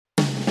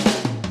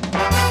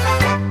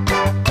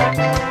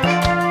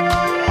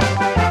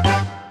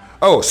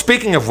Oh,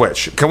 speaking of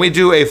which, can we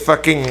do a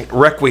fucking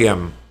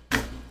requiem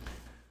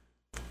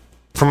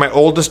for my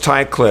oldest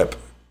tie clip,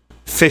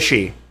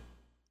 Fishy?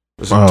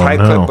 There's a tie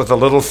clip with a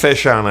little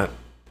fish on it.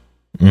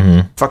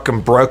 Mm-hmm.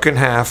 Fucking broke in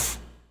half.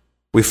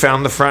 We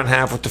found the front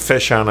half with the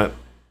fish on it.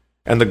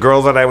 And the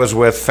girl that I was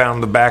with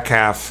found the back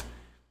half.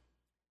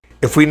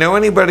 If we know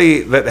anybody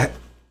that...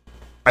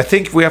 I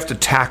think we have to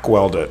tack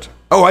weld it.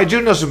 Oh, I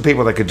do know some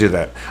people that could do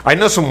that. I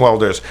know some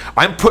welders.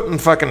 I'm putting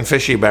fucking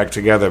Fishy back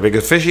together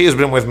because Fishy has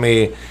been with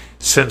me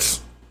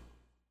since,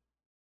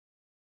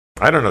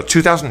 I don't know,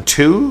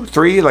 2002,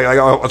 3? Like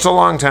it's a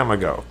long time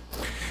ago.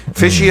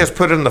 Fishy has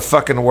put in the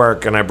fucking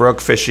work, and I broke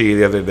Fishy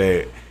the other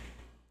day.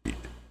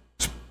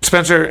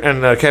 Spencer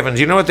and Kevin,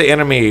 do you know what the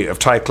enemy of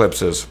tie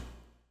clips is?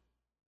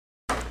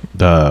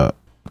 The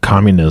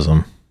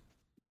communism.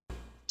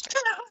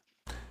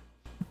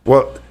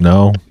 Well,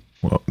 no.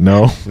 Well,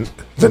 no.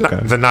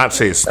 The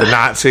Nazis. The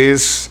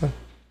Nazis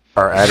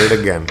are at it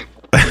again.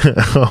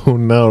 Oh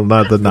no,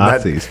 not the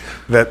Nazis.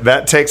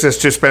 That takes us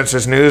to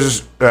Spencer's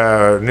news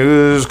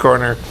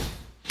corner.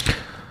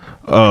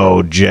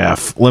 Oh,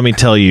 Jeff, let me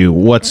tell you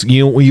what's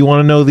you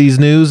want to know these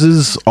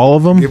newses, all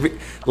of them?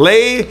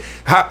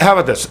 How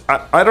about this?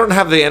 I don't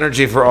have the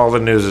energy for all the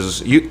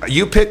newses.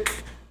 You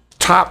pick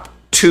top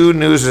 2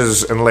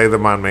 newses and lay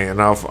them on me,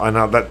 and I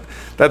know that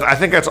I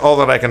think that's all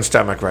that I can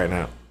stomach right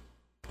now.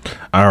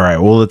 All right.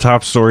 Well, the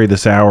top story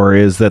this hour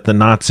is that the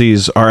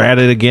Nazis are at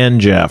it again,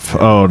 Jeff.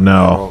 Oh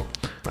no.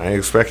 I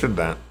expected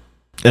that.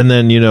 And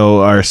then,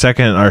 our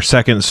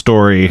second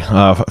story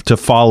to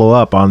follow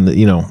up on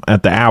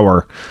at the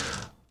hour,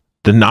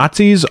 the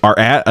Nazis are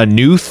at a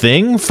new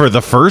thing for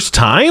the first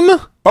time?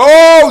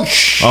 Oh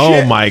shit.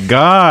 Oh my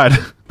god.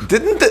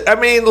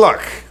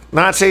 Look,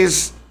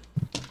 Nazis,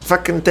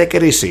 fucking take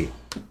it easy.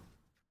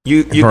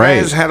 You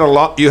right. guys had a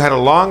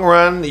long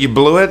run. You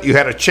blew it. You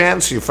had a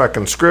chance. You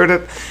fucking screwed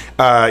it.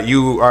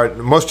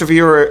 Most of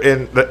you are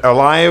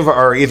alive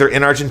are either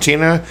in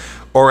Argentina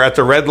or at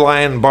the Red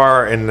Lion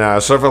Bar in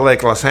Silver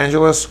Lake, Los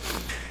Angeles.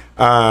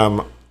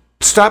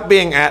 Stop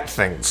being at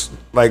things.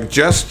 Like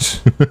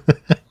just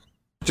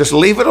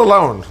leave it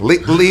alone.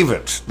 Leave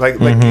it.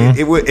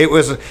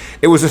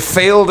 It was a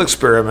failed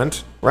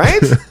experiment,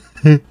 right?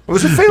 It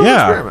was a failed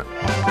experiment.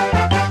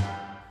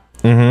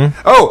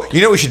 Mm-hmm. Oh, you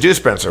know what we should do,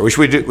 Spencer? We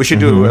should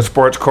do a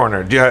sports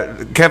corner.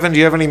 Kevin, do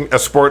you have a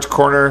sports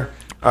corner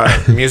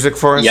music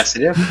for us? Yes, I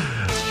do.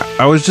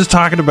 I was just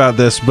talking about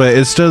this, but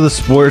instead of the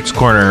sports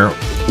corner,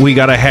 we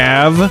gotta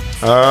have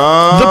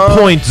the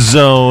point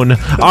zone.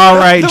 All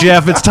right,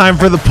 Jeff, it's time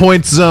for the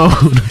point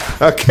zone.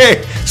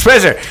 Okay,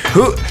 Spencer.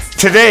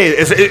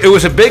 It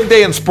was a big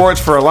day in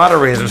sports for a lot of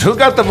reasons. Who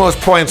got the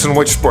most points in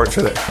which sport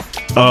today?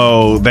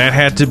 Oh, that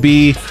had to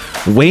be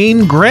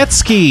Wayne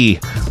Gretzky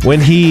when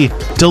he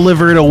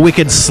delivered a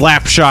wicked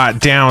slap shot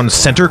down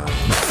center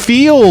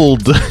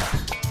field.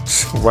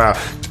 Wow.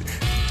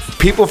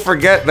 People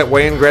forget that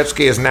Wayne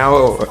Gretzky is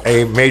now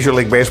a Major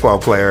League Baseball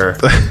player,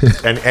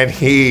 and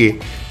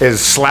he is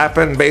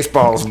slapping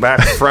baseballs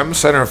back from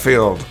center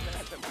field.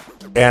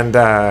 And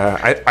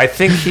I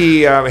think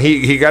he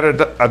got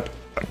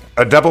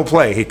a double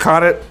play. He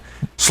caught it,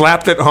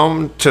 slapped it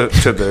home to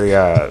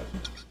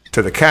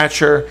the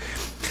catcher.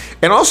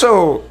 And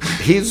also,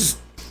 he's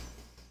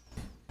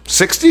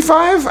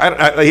 65.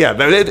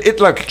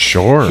 Look,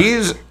 sure,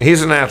 he's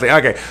an athlete.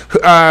 Okay,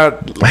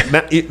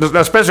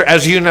 now, Spencer,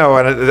 as you know,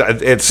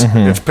 and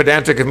it's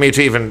pedantic of me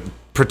to even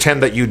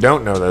pretend that you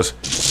don't know this.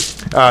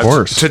 Of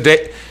course,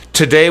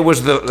 today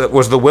was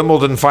the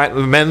Wimbledon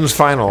men's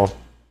final.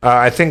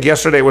 I think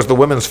yesterday was the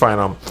women's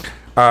final.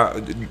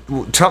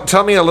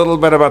 Tell me a little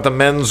bit about the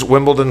men's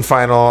Wimbledon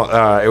final.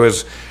 It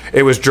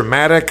was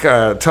dramatic.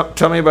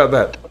 Tell me about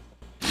that.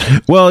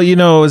 Well, it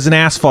was an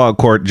asphalt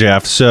court,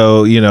 Jeff.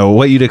 So,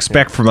 what you'd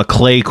expect from a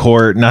clay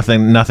court,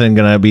 nothing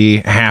gonna be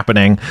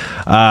happening.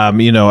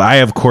 I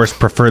of course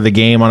prefer the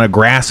game on a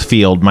grass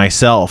field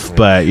myself,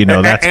 but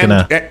that's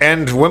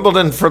and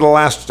Wimbledon for the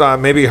last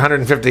maybe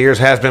 150 years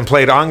has been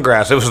played on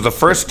grass. It was the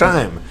first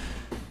time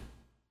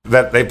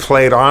that they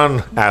played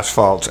on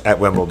asphalt at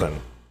Wimbledon.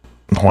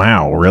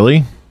 Wow,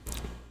 really?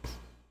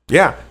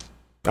 Yeah.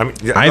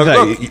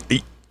 Look.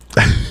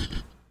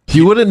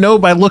 You wouldn't know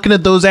by looking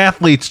at those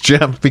athletes,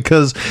 Jeff,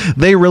 because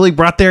they really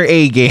brought their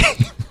A game.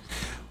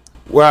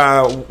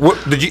 Well,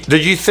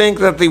 did you think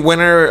that the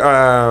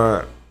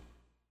winner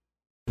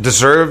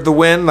deserved the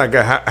win?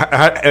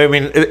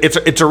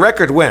 It's a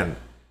record win.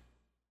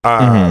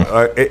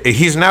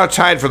 He's now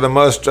tied for the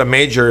most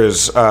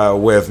majors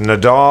with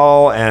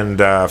Nadal and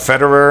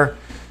Federer.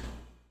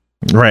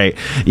 Right.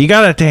 You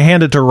got to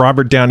hand it to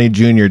Robert Downey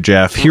Jr.,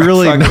 Jeff. He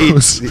really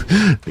knows.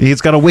 He's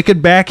got a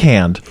wicked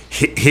backhand.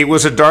 He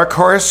was a dark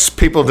horse.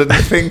 People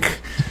didn't think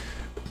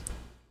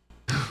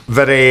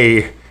that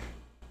a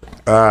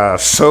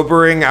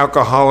sobering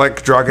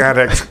alcoholic drug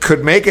addict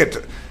could make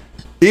it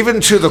even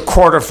to the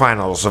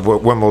quarterfinals of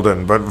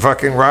Wimbledon. But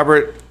fucking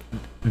Robert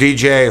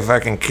DJ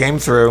fucking came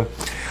through.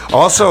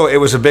 Also, it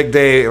was a big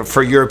day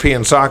for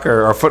European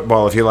soccer or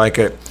football, if you like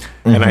it.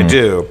 And I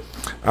do.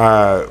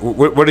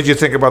 What did you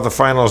think about the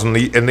finals in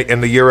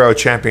the Euro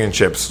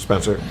Championships,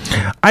 Spencer?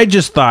 I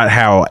just thought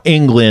how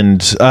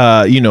England,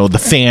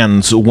 the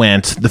fans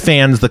went,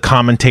 the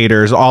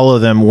commentators, all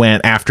of them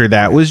went after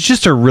that was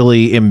just a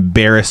really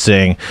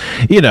embarrassing.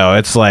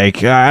 It's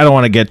like, I don't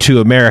want to get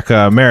too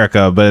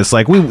America, but it's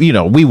like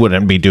we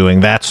wouldn't be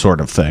doing that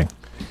sort of thing.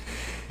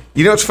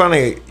 It's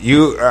funny.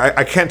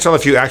 I can't tell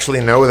if you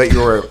actually know that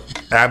you were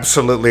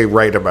absolutely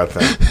right about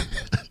that.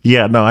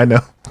 Yeah, no, I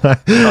know.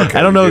 Okay,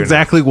 I don't know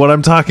exactly what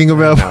I'm talking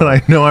about, but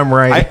I know I'm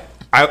right.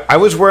 I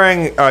was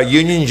wearing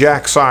Union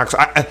Jack socks.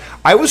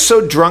 I was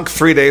so drunk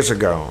 3 days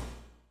ago.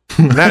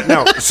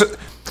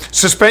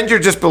 Suspend your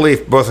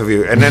disbelief, both of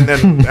you, and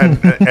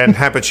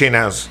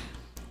Happuccinos.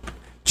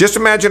 Just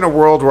imagine a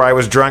world where I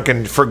was drunk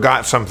and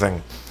forgot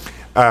something.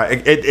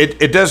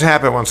 It does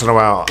happen once in a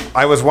while.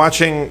 I was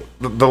watching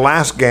the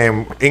last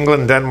game,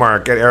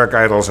 England-Denmark, at Eric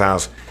Idle's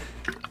house.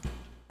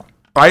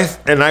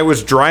 I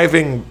was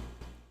driving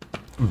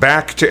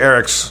back to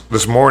Eric's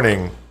this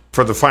morning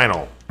for the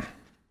final.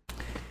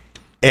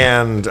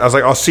 And I was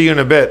like, I'll see you in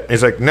a bit.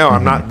 He's like, no,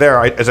 I'm not there.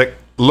 I was like,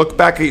 look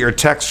back at your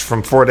text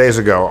from 4 days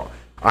ago.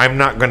 I'm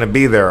not going to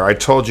be there. I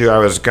told you I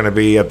was going to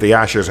be at the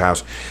Asher's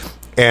house.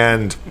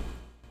 And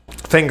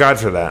thank God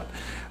for that.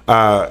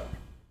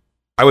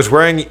 I was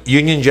wearing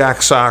Union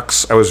Jack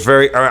socks. I was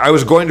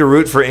going to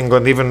root for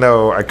England, even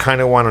though I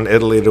kind of wanted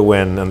Italy to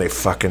win, and they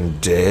fucking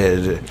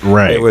did.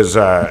 Right. It was,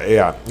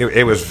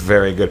 it was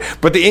very good.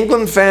 But the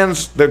England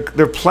fans,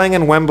 they're playing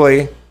in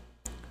Wembley.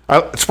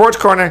 Sports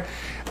Corner.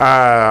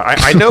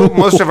 I know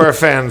most of our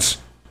fans.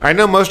 I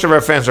know most of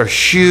our fans are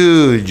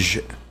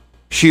huge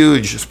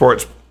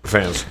sports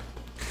fans.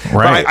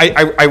 Right.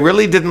 But I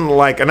really didn't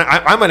like, and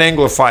I'm an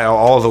Anglophile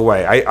all the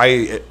way.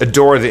 I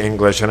adore the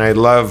English, and I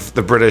love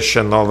the British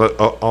and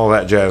all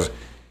that jazz.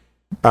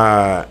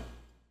 I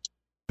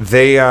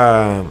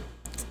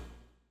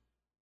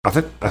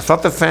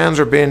thought the fans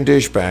are being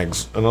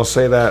douchebags, and I'll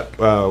say that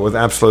with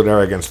absolute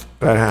arrogance.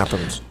 That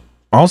happens.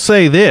 I'll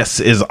say it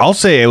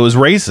was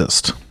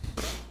racist.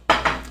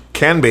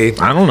 Can be.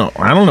 I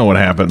don't know what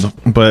happened,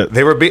 but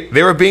they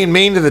were being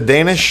mean to the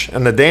Danish,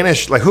 and the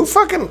Danish, like,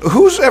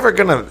 who's ever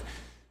gonna.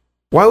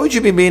 Why would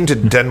you be mean to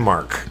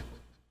Denmark?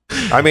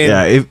 I mean,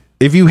 yeah,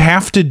 if you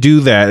have to do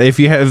that, if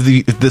you have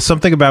the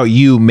something about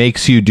you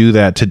makes you do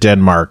that to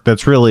Denmark,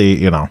 that's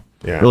really,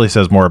 really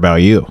says more about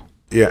you.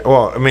 Yeah,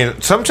 well, I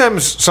mean,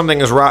 sometimes something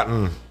is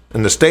rotten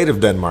in the state of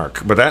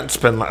Denmark, but that's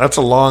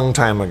a long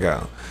time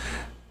ago.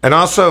 And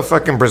also,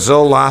 fucking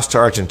Brazil lost to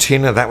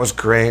Argentina. That was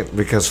great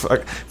because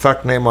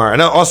fuck Neymar.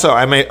 And also,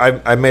 I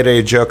made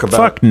a joke about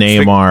fuck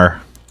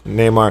Neymar.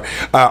 Neymar.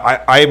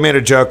 I made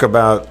a joke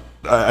about.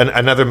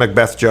 Another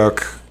Macbeth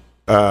joke.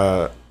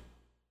 The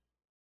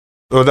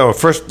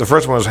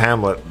first one was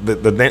Hamlet.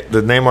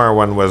 The Neymar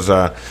one was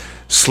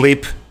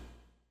sleep,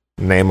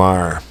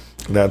 Neymar.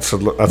 That's a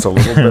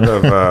little bit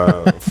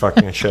of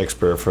fucking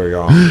Shakespeare for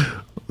y'all.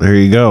 There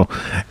you go.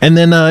 And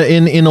then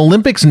in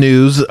Olympics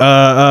news,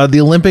 the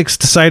Olympics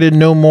decided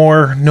no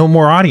more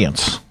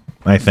audience,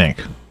 I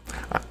think.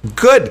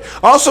 Good.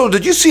 Also,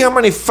 did you see how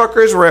many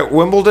fuckers were at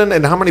Wimbledon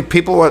and how many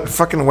people were at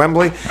fucking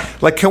Wembley?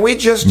 Like, can we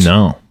just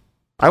No.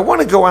 I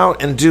want to go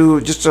out and do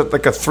just a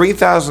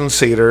 3,000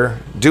 seater,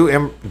 do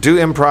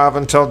improv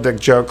and tell dick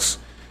jokes,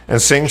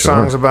 and sing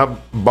songs about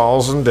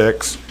balls and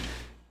dicks,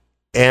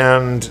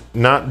 and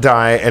not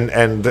die.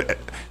 And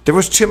there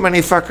was too many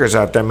fuckers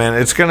out there, man.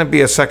 It's going to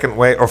be a second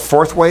wave or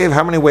fourth wave.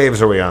 How many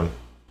waves are we on?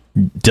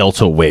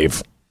 Delta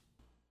wave.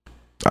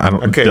 I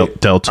don't. Okay.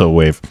 Delta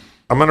wave.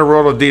 I'm going to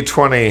roll a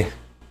d20.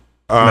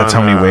 That's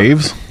how many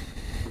waves?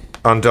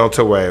 On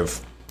Delta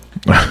wave.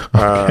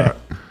 Okay.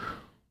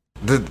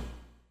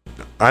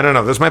 I don't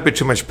know. This might be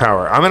too much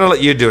power. I'm going to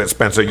let you do it,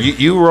 Spencer.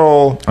 You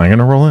roll. I'm going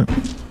to roll it.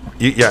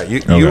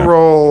 You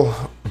roll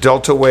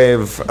Delta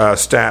Wave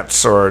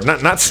stats, or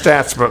not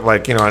stats, but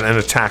like, an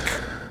attack.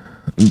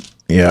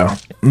 Yeah.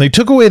 They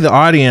took away the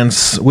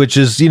audience, which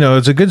is,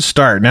 it's a good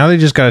start. Now they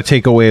just got to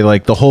take away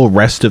like the whole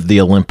rest of the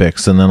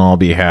Olympics, and then I'll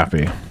be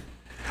happy.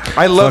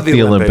 I love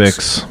the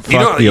Olympics.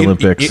 Fuck the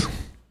Olympics.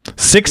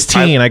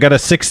 16. I got a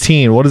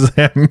 16. What does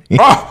that mean?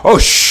 Oh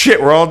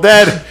shit! We're all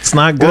dead. It's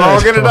not good. We're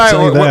all gonna die.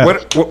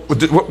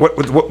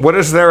 What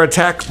is their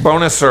attack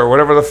bonus or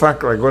whatever the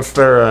fuck? Like, what's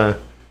their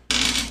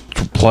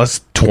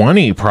plus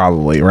 20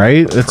 probably?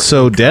 Right? It's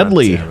so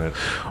deadly.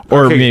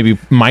 Or maybe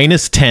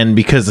minus 10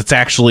 because it's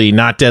actually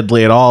not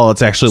deadly at all.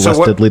 It's actually less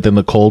deadly than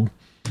the cold.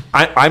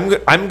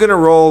 I'm gonna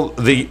roll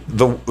the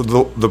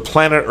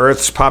planet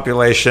Earth's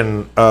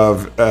population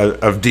of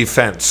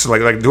defense.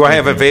 Like do I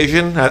have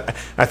evasion?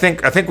 I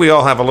think we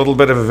all have a little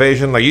bit of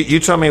evasion. Like you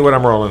tell me what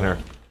I'm rolling here.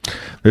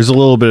 There's a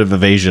little bit of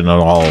evasion on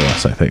all of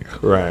us, I think.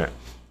 Right,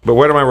 but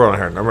what am I rolling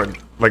here?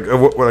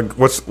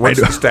 What's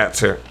the stats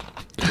here?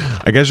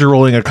 I guess you're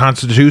rolling a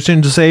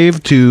Constitution to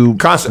save to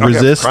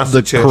resist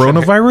the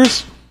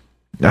coronavirus.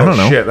 I don't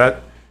know. Shit,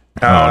 that.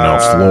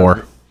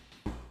 Floor.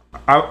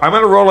 I'm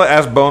going to roll it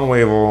as Bone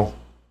Weevil.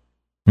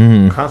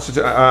 Mm-hmm.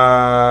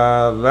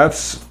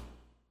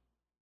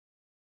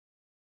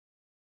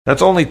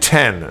 That's only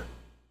 10.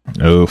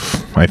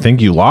 Oof! I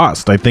think you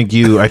lost. I think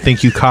you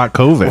caught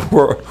COVID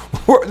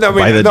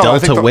by the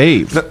Delta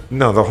wave.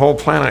 No, the whole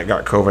planet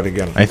got COVID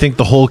again. I think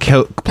the whole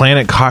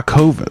planet caught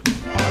COVID.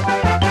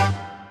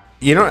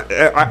 You know,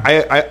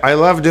 I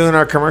love doing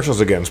our commercials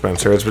again,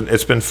 Spencer.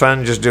 It's been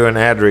fun just doing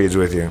ad reads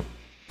with you.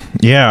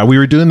 Yeah, we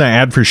were doing the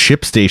ad for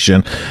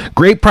ShipStation.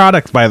 Great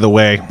product, by the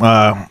way.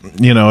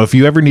 If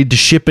you ever need to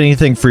ship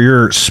anything for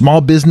your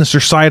small business or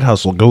side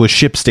hustle, go with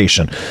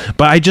ShipStation.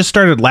 But I just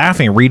started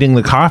laughing reading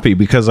the copy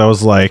because I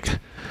was like,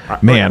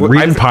 man,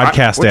 reading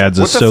podcast ads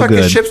is so good.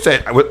 Is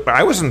ShipStation?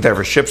 I wasn't there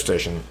for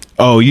ShipStation.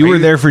 Oh, you were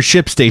there for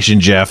ShipStation,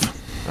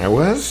 Jeff. I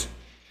was?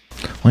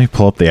 Let me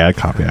pull up the ad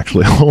copy,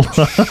 actually. Hold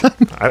on.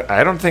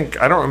 I don't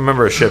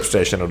remember a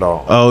ShipStation at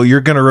all. Oh,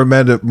 you're going to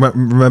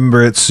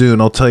remember it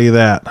soon. I'll tell you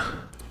that.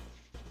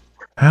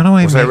 How do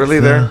I Was I really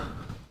there?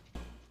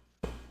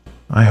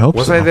 I hope so.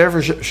 Was I there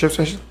for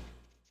ShipStation?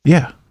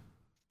 Yeah.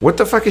 What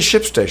the fuck is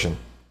ShipStation?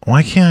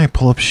 Why can't I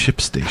pull up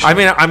ShipStation? I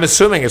mean, I'm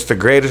assuming it's the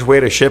greatest way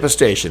to ship a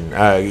station.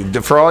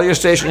 For all your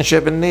station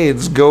shipping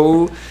needs,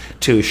 go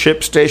to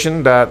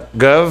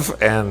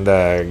shipstation.gov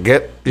and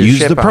get your Use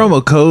ship the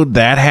promo code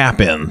that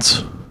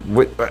happens.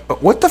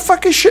 What the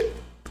fuck is shit?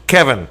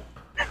 Kevin,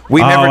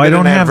 we never did I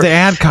don't have the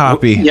ad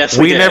copy. Yes,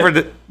 we never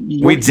did.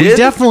 We did? We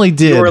definitely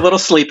did. You were a little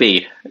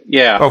sleepy.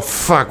 Yeah. Oh,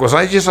 fuck. Was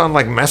I just on,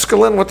 like,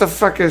 mescaline? What the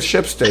fuck is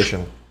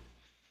ShipStation?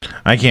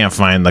 I can't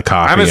find the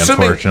copy,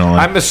 unfortunately.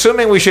 I'm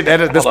assuming we should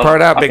edit this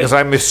part out because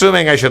I'm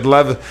assuming I should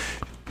love...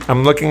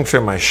 I'm looking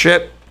through my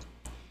shit.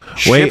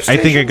 Wait, I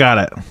think I got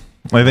it.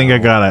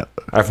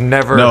 I've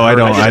never... No, I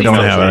don't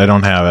have it. I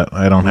don't have it.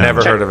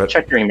 Never heard of it.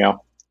 Check your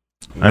email.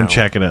 No, I'm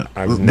checking it.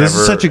 This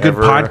is such a good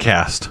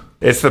podcast.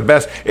 It's the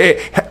best.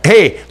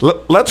 Hey,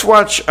 let's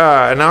watch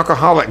an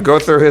alcoholic go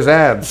through his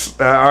ads, his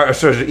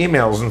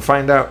emails, and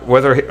find out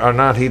whether or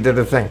not he did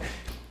a thing.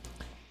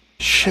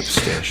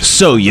 ShipStation.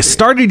 So you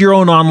started your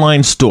own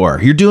online store.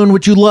 You're doing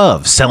what you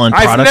love, selling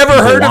products. I've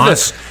never heard of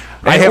this.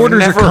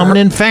 Orders are coming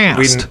in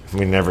fast.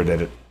 We never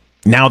did it.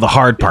 Now the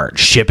hard part,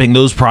 shipping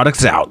those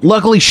products out.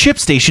 Luckily,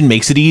 ShipStation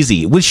makes it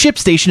easy. With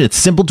ShipStation, it's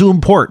simple to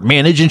import,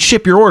 manage, and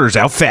ship your orders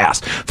out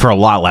fast for a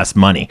lot less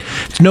money.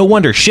 It's no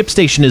wonder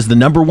ShipStation is the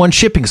 #1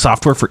 shipping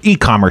software for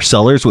e-commerce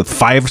sellers with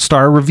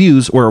 5-star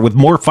reviews, or with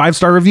more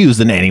 5-star reviews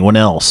than anyone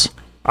else.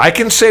 I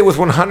can say with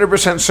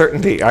 100%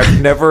 certainty,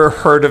 I've never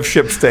heard of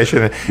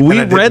ShipStation. We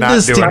read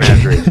this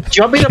together. Do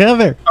you want me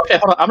to? Okay,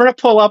 hold on. I'm going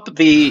to pull up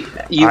the.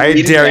 I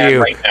dare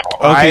you right now.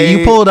 Okay,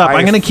 you pull it up.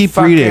 I'm going to keep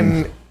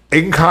reading.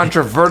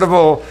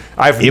 Incontrovertible.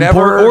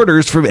 Import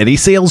orders from any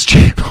sales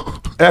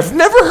channel. I've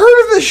never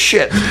heard of this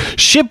shit.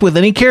 Ship with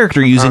any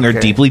character using our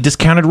deeply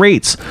discounted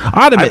rates.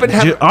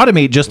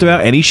 Automate just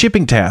about any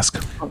shipping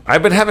task.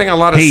 I've been having a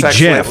lot of sex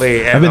Jeff,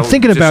 lately. I've been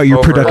thinking about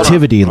your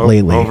productivity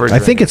lately. I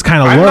think it's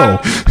kind of low.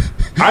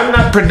 I'm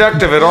not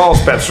productive at all,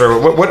 Spencer.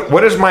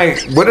 What is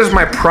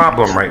my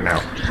problem right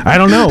now? I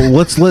don't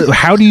know.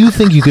 How do you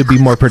think you could be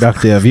more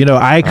productive?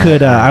 I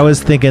could. I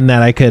was thinking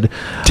that I could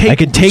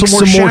take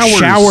some more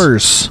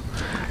showers.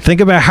 Think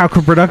about how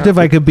productive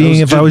I could be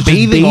if I was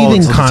just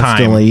bathing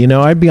constantly.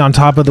 I'd be on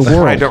top of the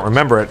world. I don't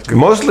remember it.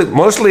 Mostly,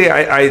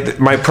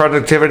 my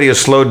productivity is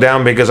slowed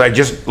down because I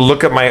just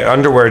look at my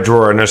underwear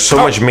drawer and there's so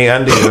much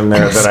MeUndies in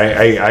there that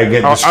I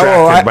get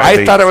distracted by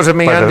I thought it was a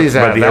MeUndies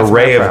by the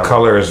array of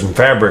colors and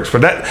fabrics.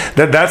 But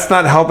that's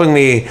not helping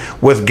me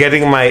with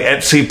getting my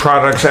Etsy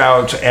products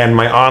out and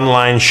my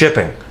online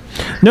shipping.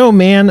 No,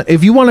 man.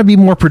 If you want to be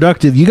more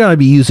productive, you got to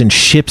be using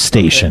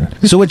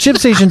ShipStation. So what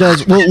ShipStation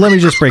does, well, let me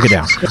just break it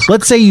down.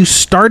 Let's say you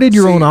started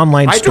your own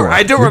online store.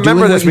 I don't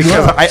remember this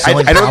because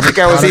I don't think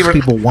I was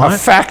even a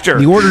factor.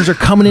 The orders are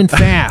coming in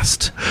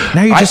fast.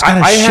 Now you just got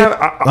to ship.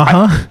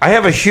 I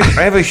have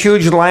a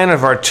huge line of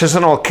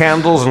artisanal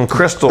candles and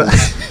crystals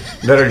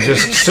that are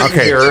just sitting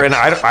here, and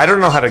I don't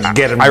know how to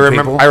get them. I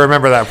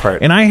remember that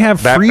part. And I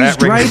have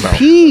freeze-dried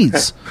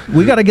peas.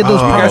 We got to get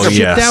those products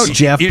shipped out,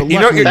 Jeff.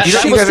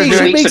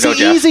 ShipStation makes it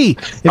easy.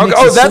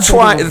 That's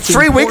why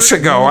 3 weeks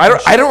ago.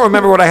 I don't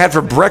remember what I had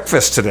for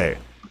breakfast today.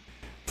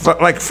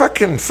 Like fuck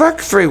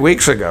 3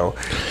 weeks ago.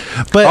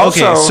 But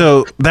also, okay,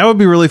 so that would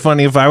be really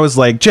funny if I was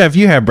like, Jeff,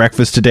 you had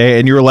breakfast today,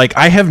 and you were like,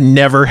 I have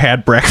never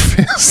had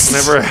breakfast.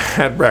 Never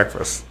had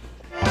breakfast.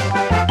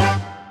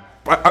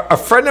 A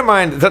friend of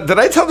mine. Did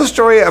I tell the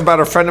story about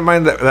a friend of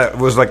mine that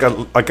was like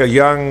a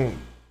young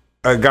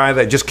guy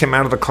that just came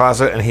out of the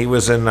closet and he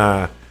was in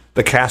the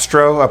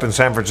Castro up in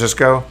San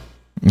Francisco?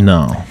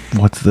 No.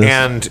 What's this?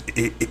 And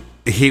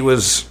he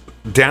was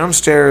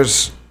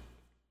downstairs.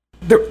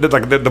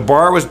 The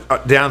bar was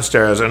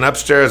downstairs, and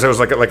upstairs there was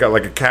like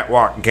a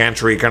catwalk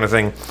gantry kind of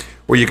thing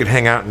where you could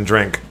hang out and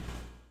drink.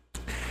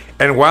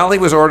 And while he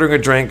was ordering a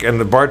drink and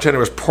the bartender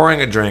was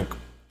pouring a drink,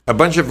 a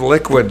bunch of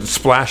liquid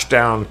splashed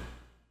down,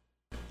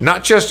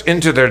 not just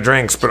into their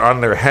drinks, but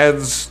on their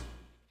heads,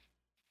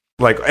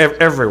 like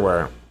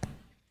everywhere.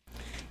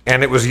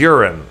 And it was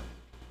urine.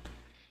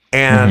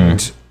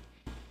 And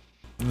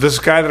this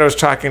guy that I was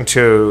talking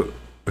to,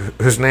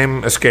 whose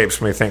name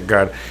escapes me, thank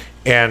God,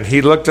 and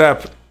he looked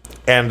up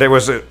and there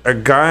was a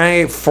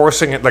guy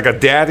forcing it, like a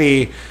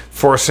daddy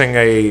forcing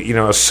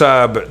a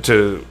sub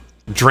to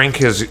drink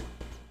his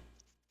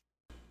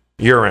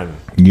urine.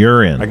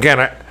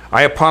 Again,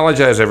 I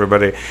apologize,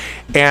 everybody.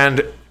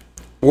 And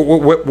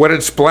what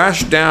had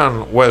splashed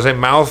down was a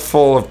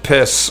mouthful of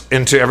piss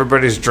into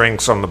everybody's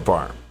drinks on the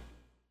bar.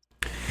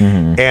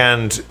 Mm-hmm.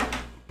 And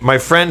my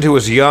friend, who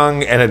was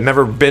young and had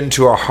never been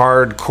to a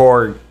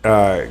hardcore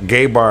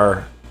gay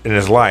bar in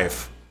his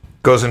life,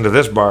 goes into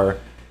this bar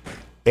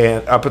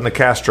and up in the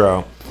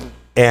Castro,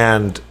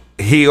 and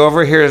he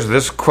overhears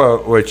this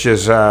quote, which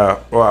is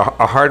a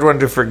hard one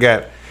to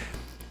forget.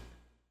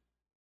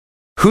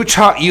 Who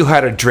taught you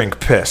how to drink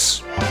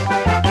piss?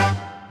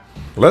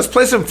 Let's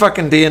play some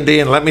fucking D&D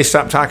and let me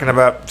stop talking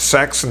about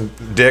sex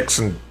and dicks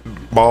and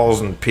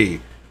balls and pee.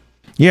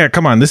 Yeah,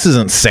 come on. This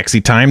isn't sexy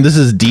time. This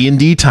is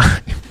D&D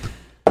time.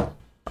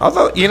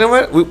 Although, you know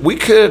what? We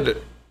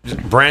could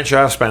branch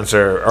off,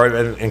 Spencer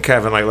and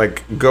Kevin,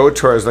 like go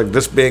towards like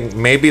this being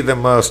maybe the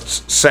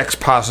most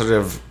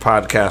sex-positive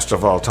podcast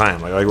of all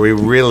time. Like we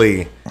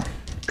really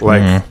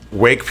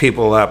wake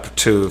people up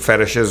to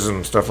fetishes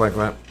and stuff like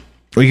that.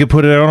 We could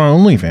put it out on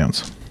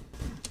OnlyFans.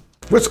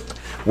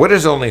 What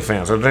is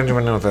OnlyFans? I don't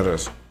even know what that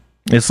is.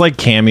 It's like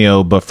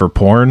Cameo, but for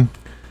porn.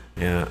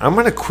 Yeah, I'm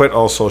going to quit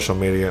all social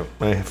media.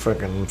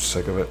 I'm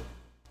sick of it.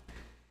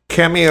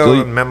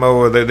 Cameo and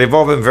Memo, they've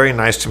all been very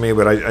nice to me,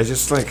 but I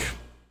just like...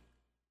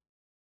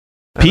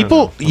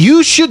 People,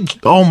 you should...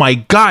 Oh my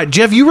God,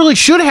 Jeff, you really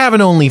should have an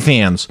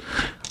OnlyFans.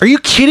 Are you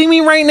kidding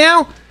me right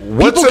now?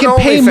 What's People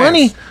can pay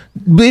money.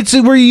 It's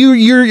where you're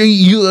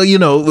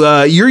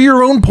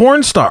your own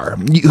porn star.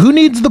 Who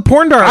needs the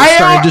porn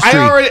star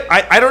industry?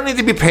 I don't need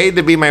to be paid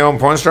to be my own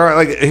porn star.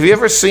 Like, have you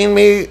ever seen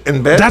me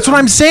in bed? That's what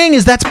I'm saying.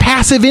 That's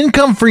passive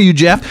income for you,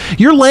 Jeff.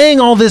 You're laying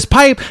all this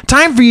pipe.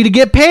 Time for you to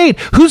get paid.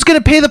 Who's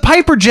going to pay the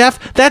piper,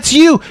 Jeff? That's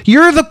you.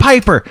 You're the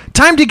piper.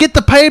 Time to get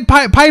the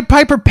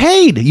piper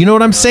paid. You know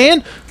what I'm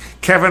saying?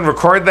 Kevin,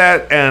 record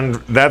that, and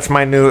that's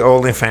my new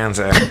OnlyFans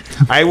ad.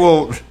 I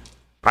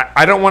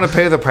don't want to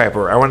pay the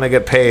piper. I want to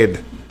get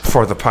paid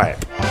for the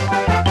pipe.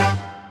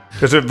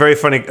 There's a very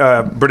funny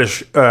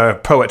British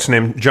poet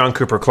named John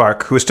Cooper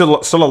Clarke, who is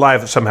still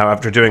alive somehow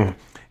after doing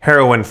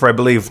heroin for, I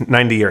believe,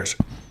 90 years.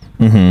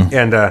 Mm-hmm.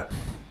 And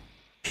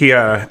he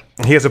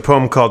has a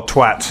poem called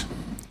Twat,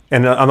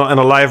 and on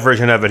a live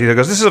version of it, he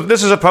goes,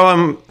 "This is a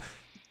poem.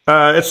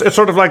 It's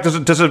sort of like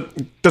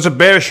does a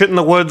bear shit in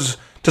the woods?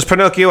 Does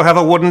Pinocchio have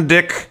a wooden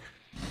dick?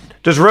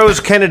 Does Rose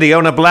Kennedy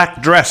own a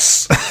black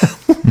dress?"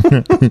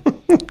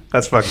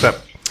 That's fucked up.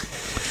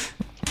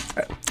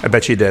 I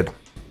bet she did.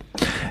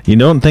 You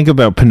don't think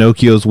about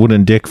Pinocchio's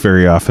wooden dick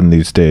very often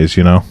these days,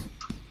 you know?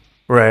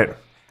 Right.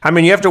 I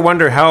mean, you have to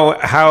wonder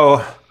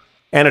how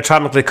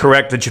anatomically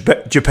correct did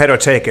Geppetto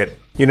take it.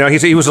 You know,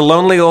 he was a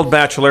lonely old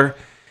bachelor.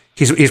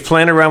 He's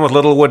playing around with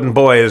little wooden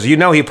boys. You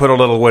know he put a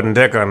little wooden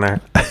dick on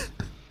there.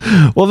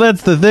 Well,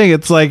 that's the thing.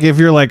 It's like if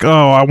you're like,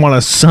 oh, I want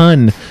a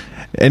son.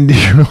 And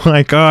you're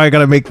like, oh, I got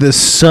to make this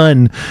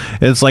son.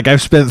 It's like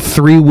I've spent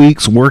 3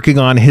 weeks working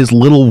on his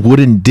little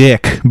wooden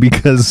dick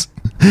because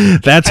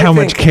that's how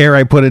much care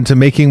I put into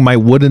making my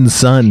wooden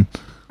son.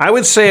 I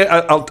would say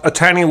a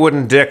tiny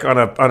wooden dick on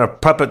a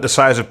puppet the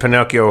size of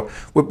Pinocchio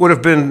would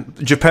have been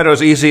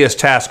Geppetto's easiest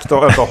task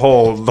of the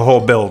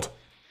whole build.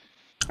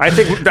 I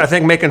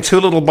think making 2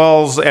 little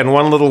balls and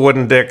 1 little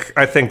wooden dick.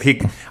 I think he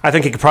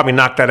could probably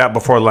knock that out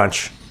before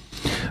lunch.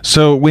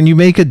 So when you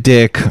make a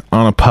dick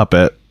on a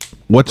puppet,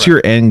 what's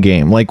your end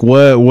game? Like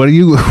what are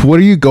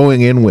you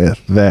going in with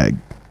that,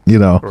 you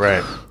know?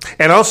 Right.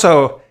 And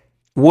also,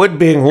 wood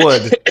being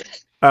wood,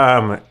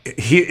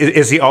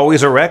 is he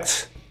always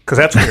erect? Because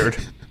that's weird.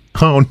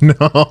 Oh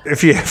no!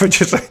 If you have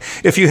just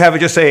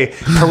a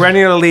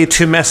perennially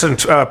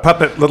tumescent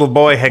puppet little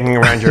boy hanging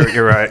around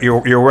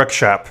your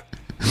workshop.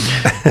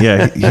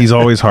 Yeah, he's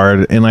always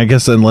hard, and I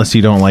guess unless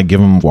you don't like give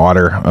him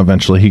water,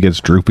 eventually he gets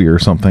droopy or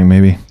something.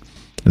 Maybe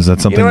is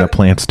that something that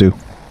plants do?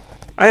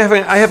 I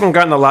haven't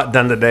gotten a lot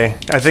done today.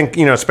 I think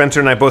Spencer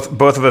and I both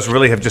of us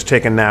really have just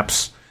taken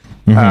naps.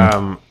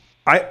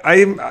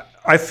 Mm-hmm.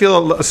 I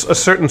feel a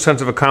certain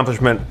sense of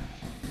accomplishment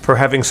for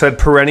having said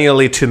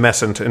perennially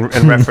tumescent in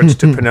reference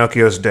to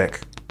Pinocchio's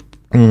dick.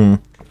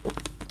 Mm.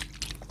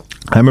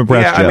 I'm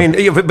impressed. Yeah, I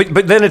mean,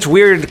 but then it's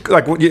weird.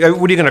 Like, what are you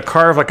going to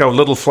carve like a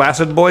little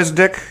flaccid boy's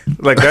dick?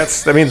 Like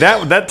that's. I mean,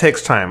 that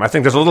takes time. I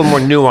think there's a little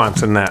more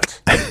nuance in that.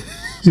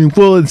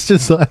 Well, it's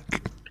just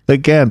like.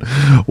 Again,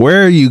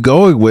 where are you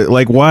going with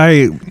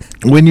why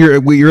when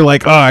you're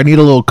like, oh, I need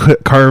a little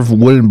carved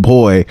wooden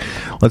boy,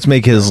 let's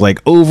make his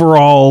like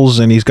overalls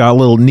and he's got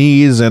little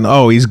knees and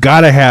oh, he's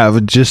got to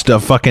have just a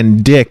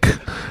fucking dick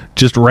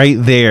just right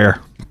there.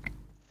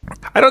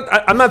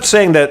 I'm not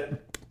saying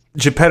that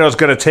Geppetto's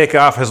going to take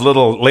off his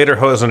little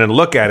lederhosen and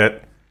look at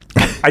it.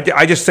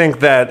 I just think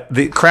that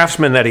the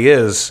craftsman that he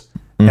is,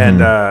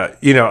 and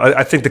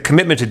I think the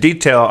commitment to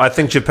detail, I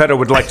think Geppetto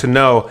would like to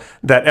know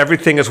that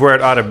everything is where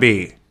it ought to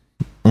be.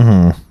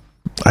 Mm-hmm.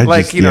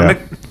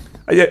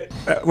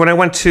 When I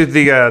went to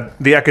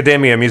the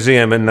Accademia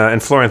Museum in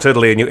Florence,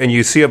 Italy, and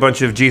you see a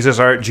bunch of Jesus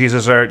art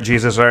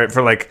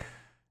for like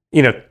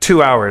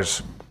 2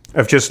 hours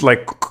of just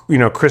like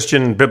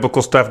Christian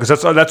biblical stuff,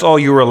 because that's all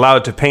you were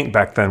allowed to paint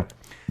back then,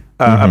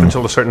 up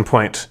until a certain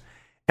point.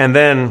 And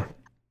then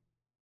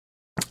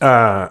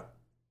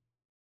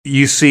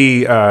you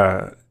see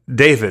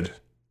David.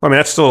 I mean,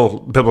 that's still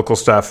biblical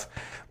stuff,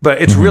 but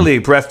it's really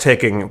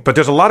breathtaking. But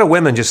there's a lot of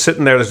women just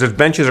sitting there. There's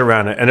benches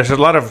around it, and there's a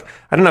lot of,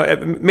 I don't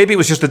know, maybe it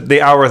was just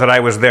the hour that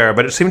I was there,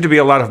 but it seemed to be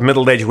a lot of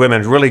middle-aged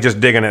women really just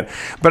digging it.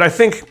 But I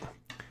think,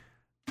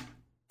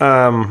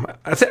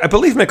 I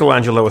believe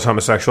Michelangelo was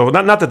homosexual.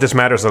 Not that this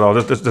matters at all.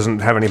 This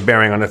doesn't have any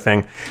bearing on the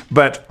thing.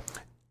 But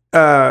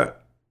the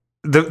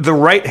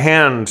right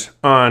hand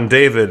on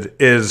David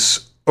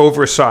is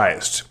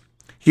oversized.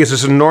 He has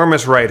this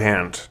enormous right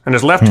hand, and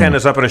his left hand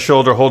is up on his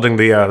shoulder holding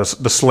the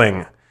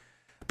sling.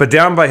 But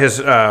down by his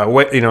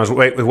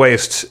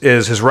waist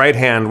is his right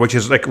hand, which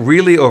is like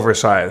really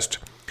oversized,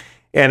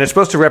 and it's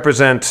supposed to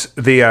represent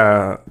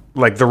the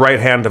right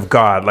hand of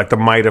God, like the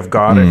might of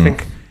God, I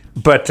think.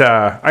 But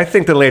I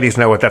think the ladies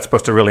know what that's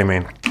supposed to really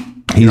mean.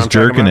 He's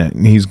jerking it.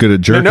 He's good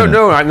at jerking it.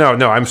 No.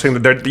 I'm saying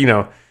that they're,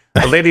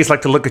 the ladies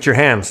like to look at your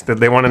hands. That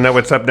they want to know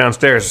what's up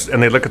downstairs,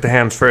 and they look at the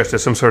hands first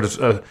as some sort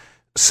of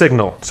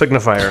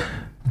signifier.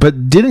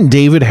 But didn't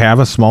David have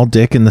a small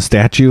dick in the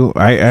statue?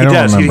 I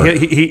don't remember.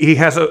 He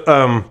has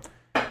a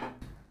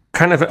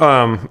kind of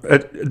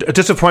a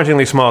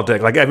disappointingly small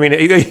dick. Like, I mean,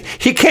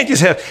 he can't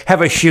just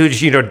have a huge,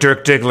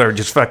 Dirk Diggler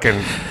just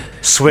fucking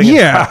swinging.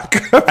 Yeah,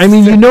 I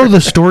mean, the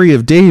story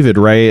of David,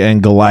 right,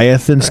 and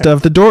Goliath and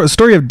stuff. The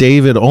story of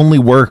David only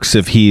works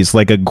if he's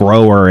like a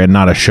grower and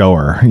not a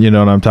shower. You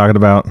know what I'm talking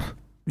about?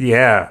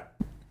 Yeah,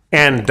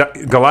 and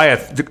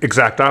Goliath,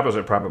 exact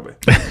opposite, probably.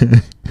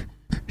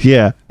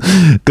 Yeah,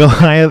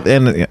 Goliath,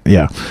 and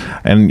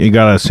you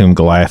gotta assume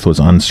Goliath was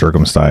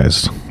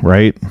uncircumcised,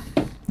 right?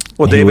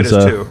 Well, David is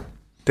too.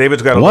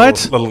 David's got a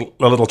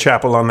little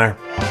chapel on there.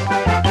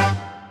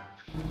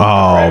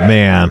 Oh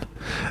man,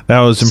 that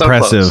was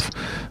impressive.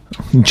 Close.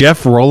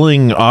 Jeff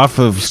rolling off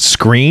of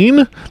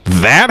screen?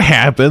 That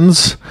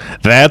happens.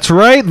 That's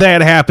right,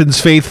 that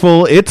happens,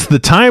 faithful. It's the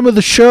time of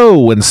the show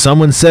when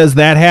someone says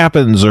that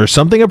happens or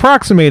something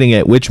approximating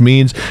it, which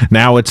means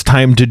now it's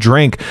time to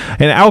drink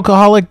an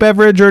alcoholic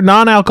beverage or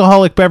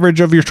non-alcoholic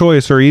beverage of your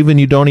choice, or even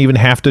you don't even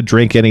have to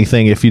drink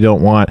anything if you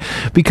don't want,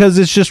 because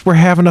it's just we're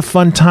having a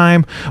fun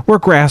time. We're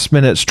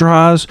grasping at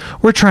straws.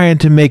 We're trying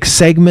to make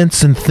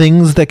segments and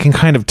things that can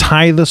kind of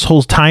tie this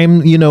whole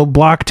time,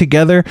 block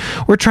together.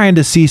 We're trying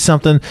to see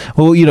something,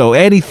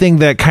 anything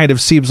that kind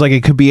of seems like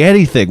it could be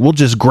anything, we'll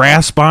just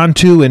grasp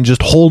onto and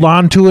just hold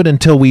on to it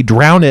until we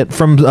drown it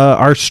from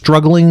our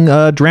struggling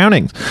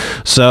drownings.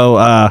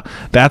 So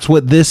that's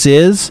what this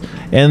is,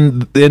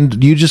 and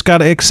you just got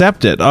to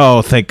accept it.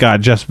 Oh, thank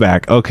God, Jeff's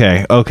back.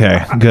 Okay,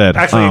 good.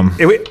 Actually,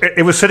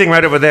 it was sitting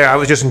right over there. I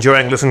was just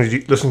enjoying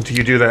listening to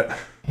you do that.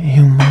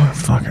 You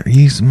motherfucker!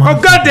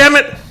 Oh, God damn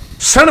it!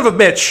 Son of a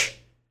bitch!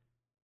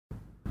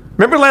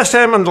 Remember last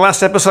time on the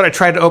last episode I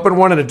tried to open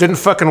one and it didn't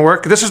fucking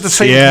work? This is the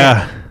same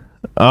thing.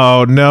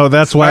 Oh, no,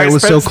 that's why it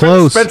was so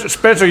close.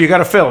 Spencer, you got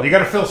to fill.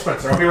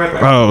 Spencer. I'll be right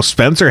back. Oh,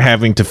 Spencer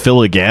having to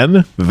fill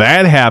again?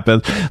 That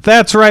happened.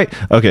 That's right.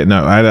 Okay,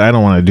 no, I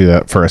don't want to do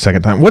that for a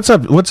second time. What's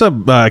up,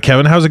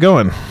 Kevin? How's it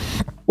going?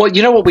 Well,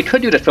 you know what we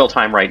could do to fill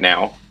time right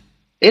now?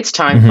 It's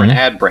time for an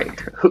ad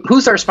break.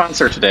 Who's our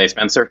sponsor today,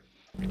 Spencer?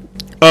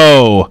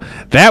 Oh,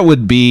 that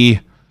would be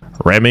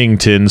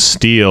Remington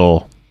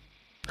Steel.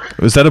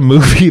 Was that a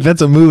movie?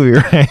 That's a movie,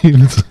 right?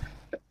 And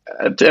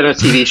a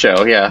TV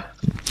show, yeah.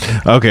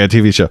 Okay, a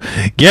TV show.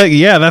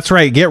 Yeah, that's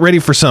right. Get ready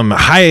for some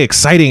high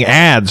exciting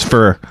ads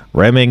for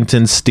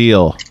Remington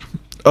Steel.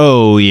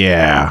 Oh,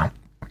 yeah.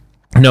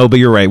 No, but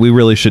you're right. We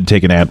really should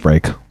take an ad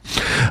break.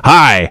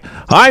 Hi,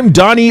 I'm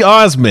Donny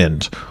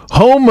Osmond,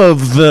 home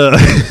of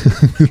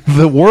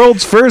the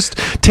world's first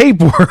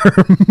tapeworm.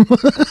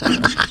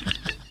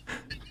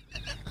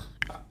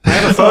 I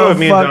have a photo of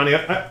me and Donny.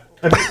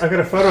 I got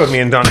a photo of me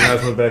and Donny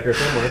Osmond back here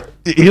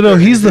somewhere.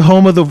 He's the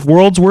home of the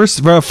world's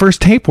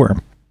first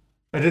tapeworm.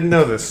 I didn't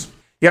know this.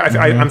 Yeah,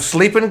 I'm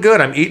sleeping good.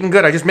 I'm eating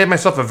good. I just made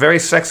myself a very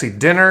sexy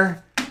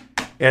dinner,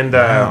 and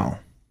wow.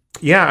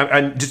 Yeah,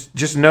 I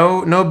just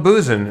no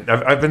boozing.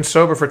 I've been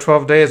sober for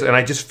 12 days, and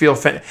I just feel.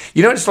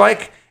 You know what it's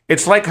like?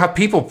 It's like how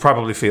people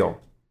probably feel.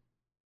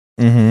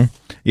 Mm-hmm.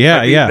 Yeah,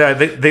 like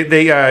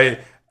yeah.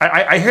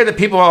 I hear that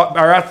people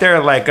are out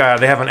there like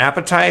they have an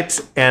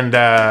appetite and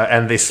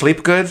they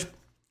sleep good.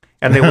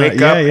 And they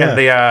wake up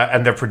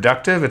and they're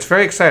productive. It's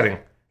very exciting.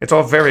 It's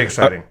all very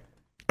exciting.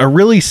 A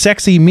really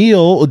sexy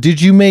meal.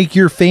 Did you make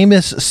your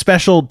famous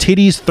special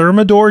Titties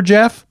Thermidor,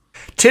 Jeff?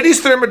 Titties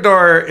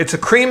Thermidor. It's a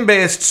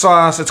cream-based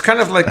sauce. It's kind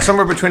of like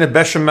somewhere between a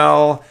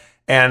bechamel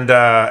and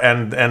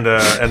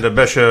a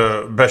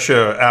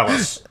bechamel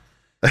Alice.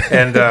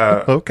 And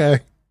okay,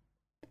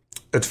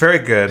 it's very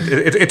good.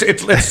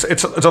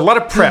 It's a lot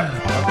of prep.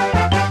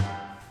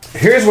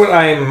 Here's what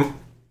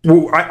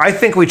I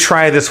think we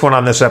try this one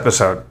on this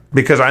episode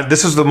because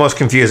this is the most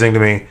confusing to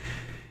me.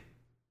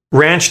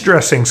 Ranch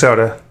dressing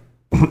soda.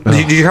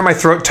 Did you hear my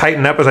throat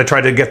tighten up as I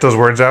tried to get those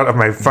words out of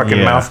my fucking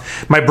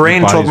mouth? My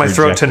brain told my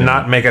throat to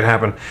not make it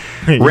happen.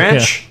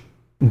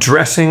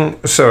 dressing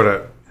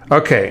soda.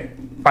 Okay,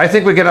 I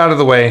think we get out of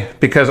the way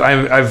because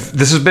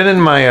this has been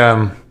in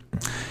my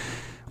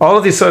all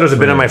of these sodas have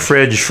been in my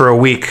fridge for a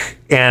week,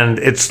 and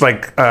it's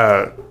like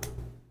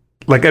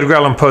Edgar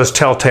Allan Poe's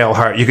Telltale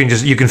Heart. You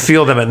can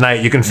feel them at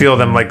night. You can feel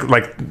them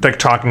like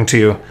talking to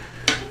you.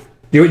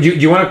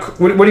 You want to?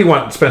 What do you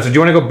want, Spencer? Do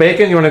you want to go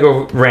bacon? You want to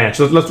go ranch?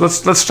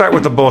 Let's start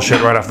with the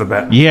bullshit right off the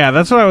bat. Yeah,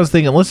 that's what I was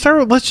thinking. Let's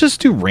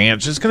just do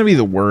ranch. It's gonna be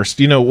the worst.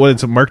 You know what?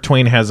 It's Mark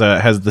Twain has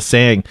the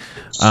saying,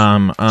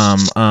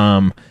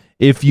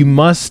 if you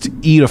must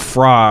eat a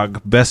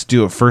frog, best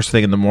do it first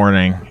thing in the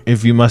morning.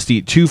 If you must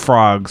eat 2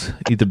 frogs,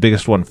 eat the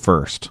biggest one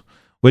first,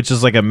 which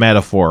is like a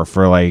metaphor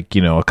for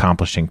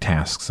accomplishing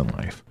tasks in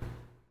life.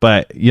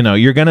 But,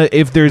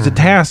 if there's a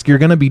task, you're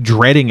going to be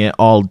dreading it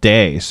all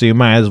day. So you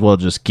might as well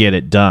just get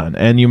it done.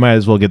 And you might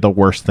as well get the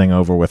worst thing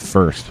over with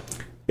first.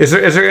 Is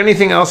there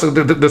anything else?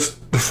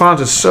 The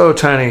font is so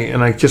tiny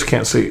and I just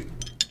can't see.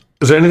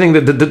 Is there anything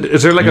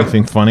is there like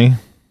anything funny?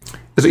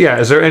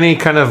 Is there any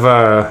kind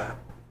of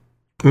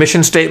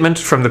mission statement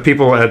from the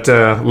people at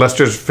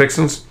Lester's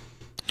Fixins?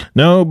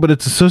 No, but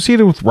it's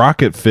associated with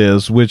Rocket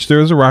Fizz, which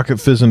there is a Rocket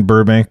Fizz in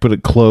Burbank, but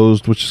it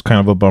closed, which is kind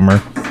of a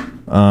bummer.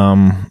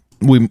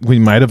 We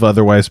might have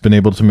otherwise been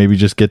able to maybe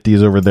just get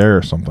these over there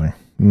or something.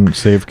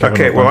 Save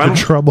Kevin I'm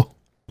trouble.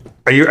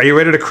 Are you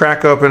ready to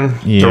crack open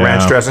the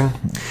ranch dressing?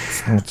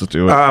 Let's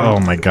do it. Oh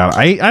my god.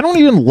 I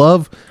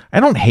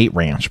don't hate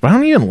ranch, but I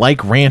don't even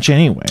like ranch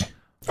anyway.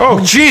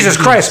 Oh, Jesus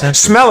Christ.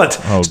 Smell it.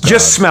 Oh, God.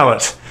 Just smell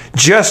it.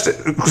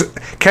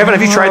 Kevin,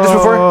 have you tried this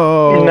before?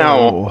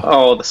 No.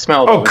 Oh, the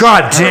smell. Oh,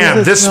 god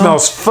damn. This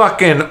smells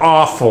fucking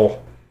awful.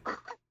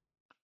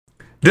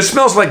 This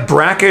smells like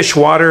brackish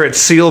water at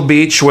Seal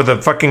Beach where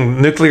the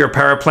fucking nuclear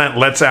power plant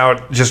lets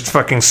out just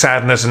fucking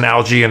sadness and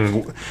algae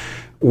and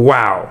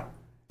wow.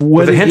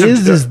 What it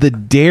is the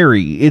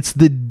dairy. It's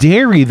the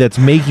dairy that's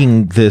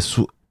making this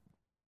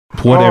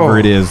whatever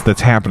it is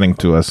that's happening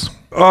to us.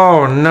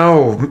 Oh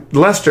no,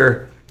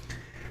 Lester.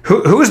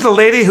 Who is the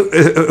lady?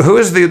 Who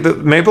is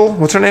the Mabel?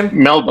 What's her name?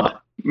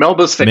 Melba.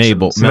 Melba's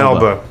Fixins.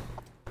 Melba.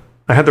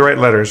 I had the right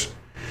letters.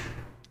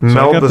 So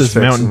I got this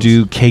Mountain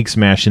Dew cake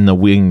smash in the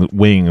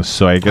wings,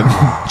 so I can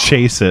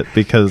chase it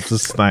because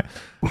this is not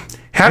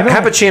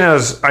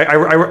cappuccinos.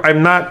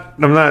 I'm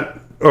not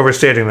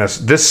overstating this.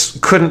 This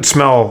couldn't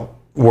smell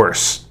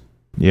worse.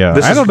 Yeah,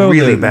 this I don't know.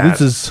 Really bad.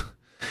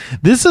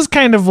 This is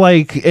kind of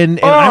like, and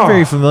I'm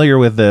very familiar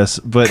with this,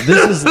 but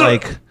this is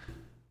like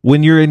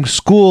when you're in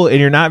school and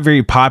you're not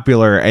very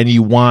popular and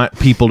you want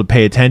people to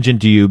pay attention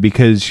to you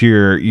because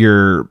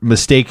you're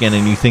mistaken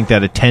and you think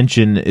that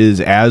attention is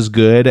as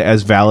good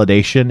as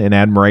validation and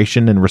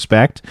admiration and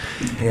respect.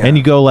 Yeah. And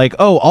you go like,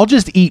 oh, I'll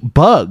just eat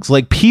bugs.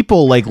 Like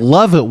people like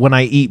love it when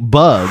I eat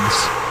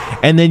bugs.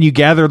 And then you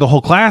gather the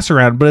whole class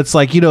around, but it's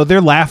like, they're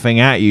laughing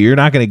at you. You're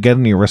not going to get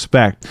any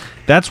respect.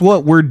 That's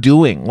what we're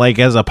doing, like,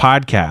 as a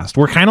podcast.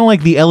 We're kind of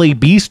like the LA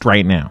Beast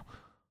right now.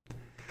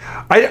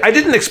 I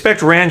didn't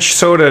expect ranch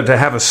soda to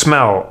have a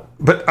smell,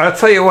 but I'll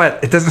tell you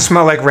what, it doesn't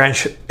smell like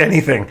ranch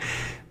anything.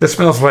 This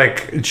smells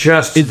like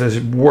just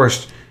the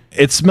worst.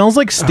 It smells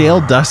like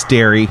stale dust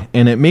dairy,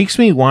 and it makes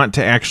me want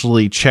to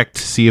actually check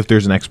to see if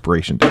there's an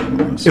expiration date on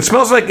this. It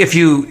smells like if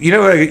you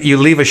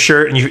leave a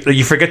shirt and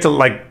you forget to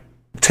like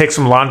take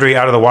some laundry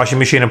out of the washing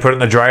machine and put it in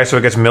the dryer so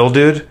it gets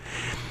mildewed,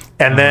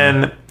 and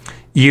then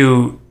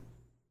you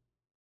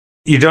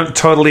don't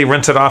totally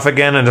rinse it off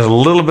again, and there's a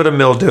little bit of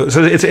mildew.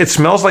 So it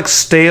smells like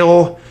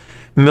stale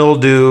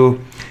mildew,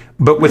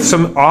 but with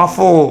some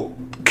awful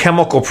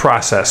chemical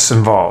process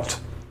involved.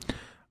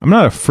 I'm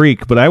not a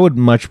freak, but I would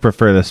much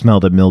prefer the smell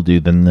to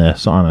mildew than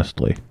this,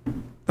 honestly.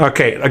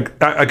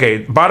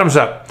 Okay, bottoms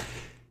up.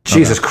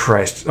 Jesus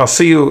Christ. I'll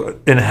see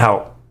you in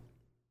hell.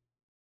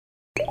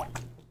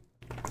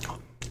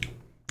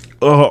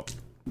 Oh.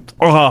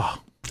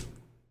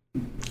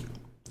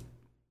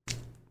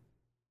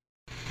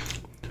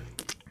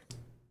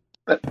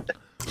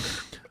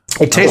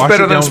 It tastes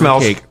better than it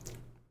smells.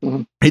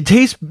 It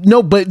tastes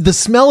but the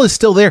smell is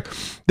still there.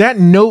 That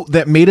note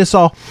that made us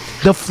all,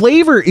 the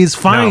flavor is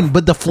fine,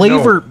 but the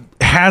flavor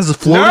has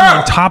floating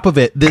on top of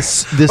it.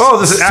 This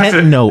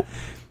scent note.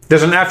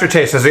 There's an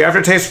aftertaste. Does the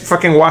aftertaste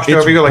fucking washed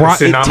over you like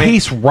a tsunami? It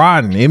tastes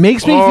rotten. It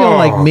makes me feel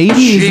like maybe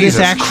is this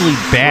actually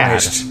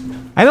bad. Christ.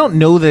 I don't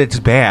know that it's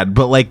bad,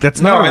 but like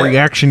that's not a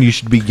reaction you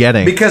should be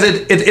getting. Because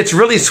it's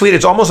really sweet.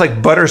 It's almost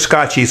like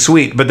butterscotchy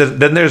sweet, but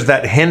then there's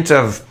that hint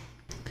of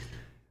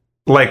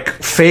like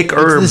fake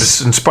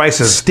herbs and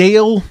spices.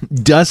 Stale,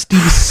 dusty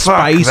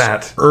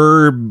spice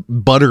herb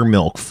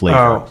buttermilk flavor.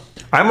 Oh,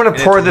 I'm going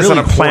to pour this on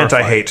a plant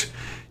I hate.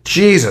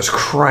 Jesus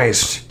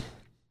Christ.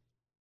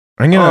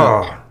 I'm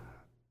going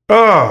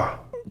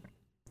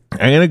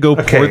to go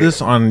pour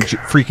this on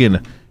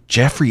freaking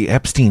Jeffrey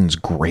Epstein's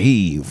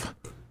grave.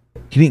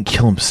 He didn't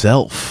kill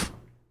himself.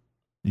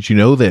 Did you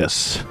know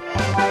this?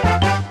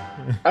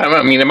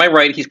 I mean, am I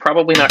right? He's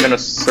probably not going to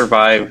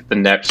survive the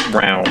next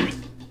round.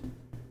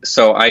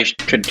 So I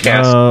should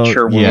cast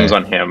Cure Wounds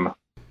on him.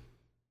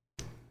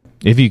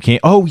 If you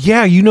can't... Oh,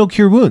 yeah,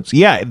 Cure Wounds.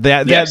 Yeah,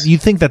 that you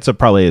think that's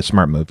probably a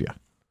smart move, yeah.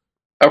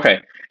 Okay.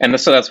 And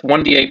so that's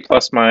 1d8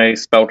 plus my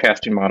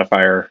spellcasting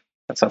modifier.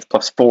 That's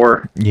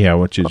 +4. Yeah,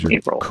 which is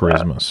your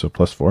charisma, so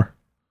 +4.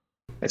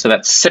 And so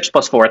that's 6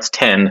 + 4, it's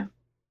 10.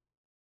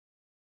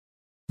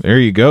 There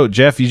you go.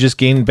 Jeff, you just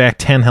gained back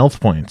 10 health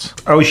points.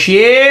 Oh,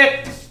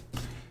 shit!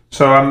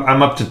 So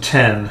I'm up to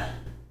 10.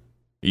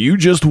 You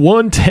just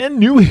won 10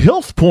 new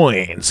health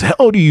points.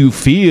 How do you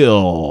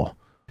feel?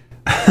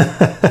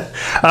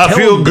 I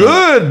feel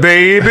good,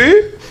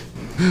 baby.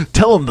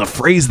 Tell him the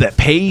phrase that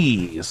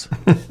pays.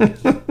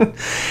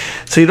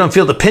 So you don't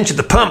feel the pinch of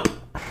the pump.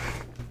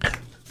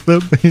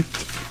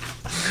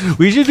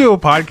 We should do a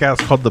podcast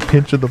called The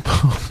Pinch of the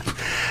Pump.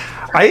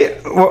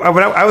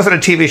 When I was on a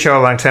TV show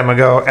a long time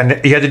ago,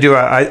 and you had to do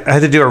I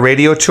had to do a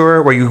radio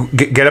tour where you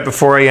get up at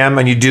 4 a.m.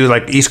 and you do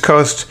like East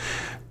Coast,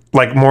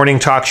 like morning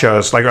talk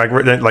shows, like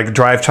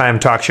drive time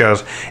talk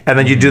shows, and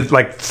then you do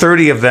like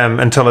 30 of them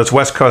until it's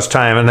West Coast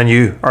time, and then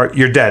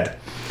you're dead.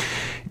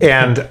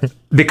 And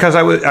because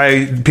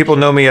people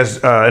know me as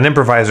an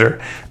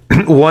improviser,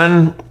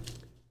 one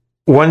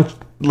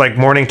like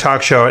morning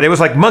talk show, it was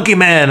like Monkey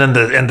Man and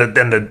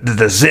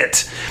the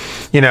Zit,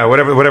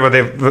 whatever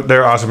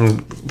their awesome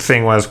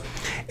thing was,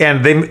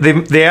 and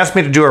they asked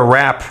me to do a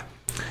rap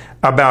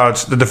about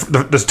the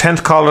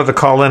 10th caller to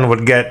call in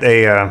would get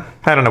I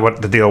don't know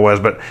what the deal was,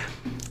 but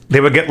they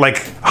would get like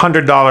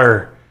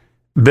 $100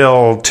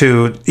 bill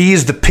to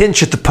ease the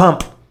pinch at the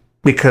pump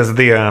because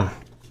the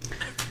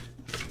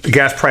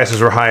gas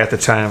prices were high at the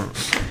time,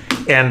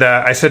 and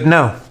I said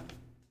no.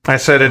 I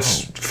said,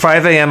 it's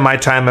 5 a.m. my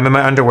time, I'm in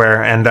my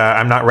underwear, and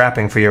I'm not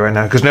rapping for you right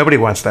now, because nobody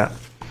wants that.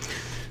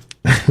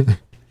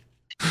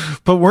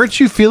 But weren't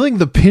you feeling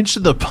the pinch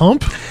of the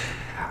pump?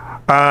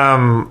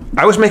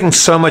 I was making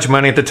so much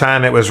money at the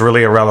time, it was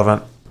really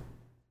irrelevant.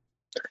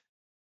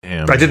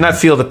 Damn, I did not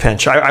feel the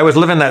pinch. I was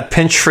living that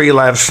pinch-free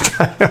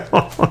lifestyle.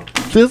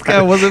 This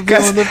guy wasn't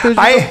feeling the pinch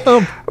of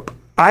the pump.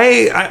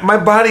 My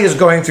body is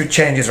going through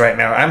changes right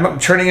now. I'm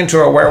turning into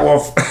a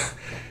werewolf.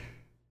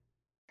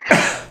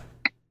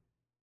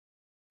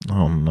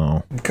 Oh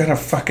no! I'm gonna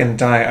fucking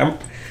die.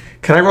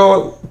 Can I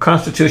roll a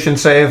Constitution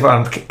save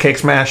on Cake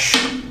Smash?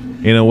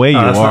 In a way, you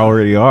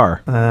already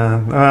are.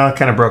 Well,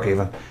 kind of broke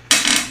even.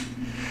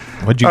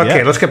 What'd you get?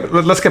 Okay, let's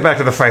get back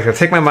to the fight here.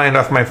 Take my mind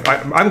off my.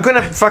 I'm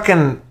gonna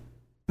fucking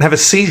have a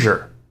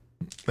seizure.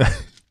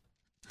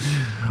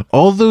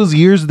 All those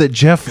years that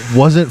Jeff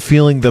wasn't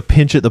feeling the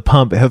pinch at the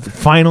pump have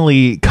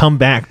finally come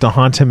back to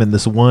haunt him in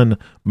this one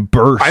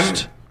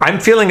burst. I'm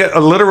feeling a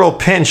literal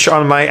pinch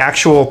on my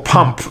actual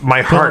pump,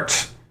 my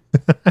heart.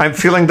 I'm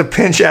feeling the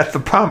pinch at the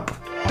pump.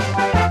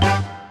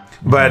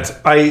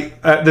 But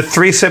the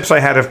 3 sips I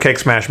had of Cake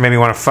Smash made me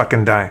want to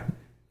fucking die.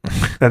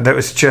 That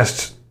was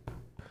just...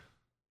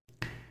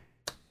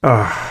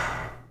 I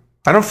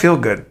don't feel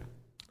good.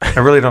 I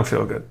really don't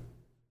feel good.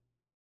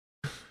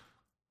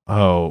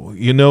 Oh,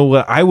 you know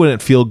what I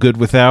wouldn't feel good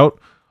without?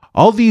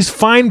 All these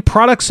fine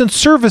products and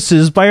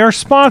services by our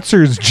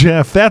sponsors,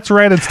 Jeff. That's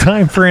right, it's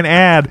time for an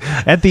ad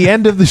at the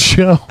end of the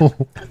show.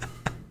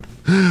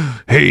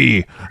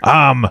 Hey,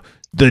 I'm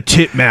the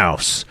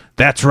Titmouse.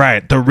 That's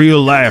right, the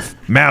real-life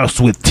mouse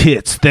with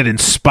tits that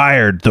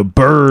inspired the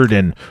Bird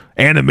and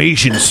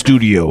Animation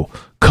Studio.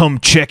 Come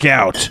check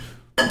out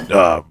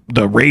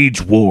The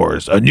Rage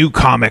Wars, a new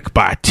comic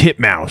by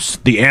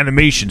Titmouse, the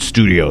Animation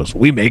Studios.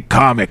 We make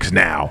comics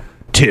now.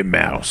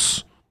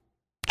 Titmouse.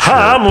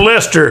 Hi, I'm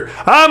Lester.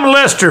 I'm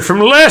Lester from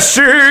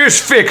Lester's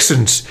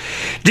Fixins'.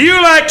 Do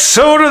you like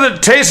soda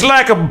that tastes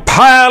like a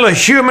pile of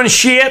human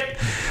shit?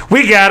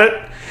 We got it.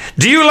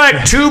 Do you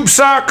like tube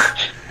sock?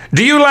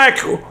 Do you like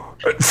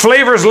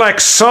flavors like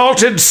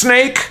salted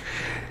snake?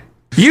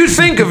 You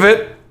think of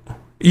it,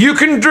 you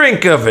can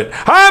drink of it.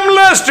 I'm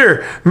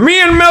Lester. Me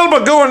and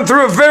Melba going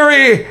through a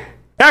very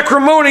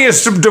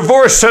acrimonious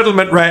divorce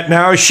settlement right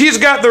now. She's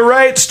got the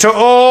rights to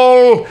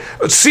all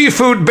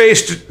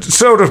seafood-based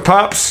soda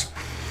pops.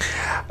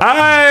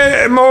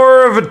 I'm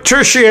more of a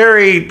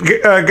tertiary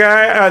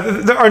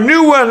guy. Our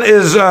new one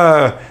is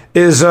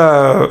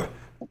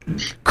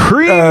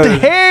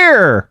creamed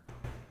hair.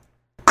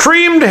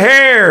 Creamed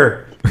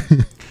hair.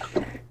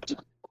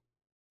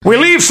 We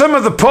leave some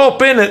of the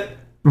pulp in it.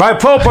 By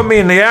pulp, I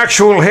mean the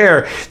actual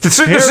hair. The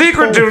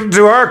secret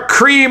to our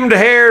creamed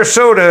hair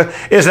soda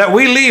is that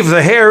we leave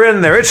the hair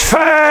in there. It's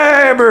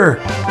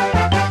fiber.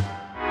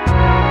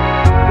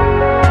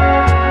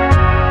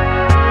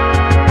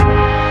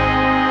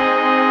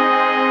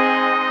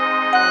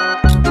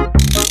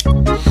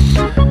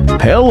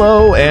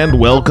 Hello and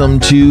welcome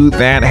to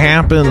That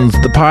Happens,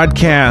 the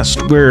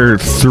podcast where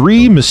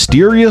 3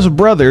 mysterious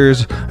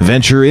brothers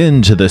venture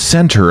into the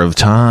center of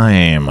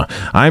time.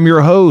 I'm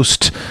your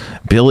host,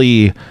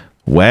 Billy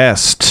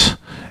West,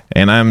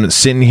 and I'm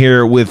sitting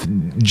here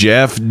with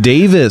Jeff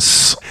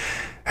Davis.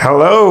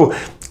 Hello.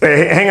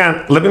 Hey, hang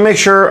on. Let me make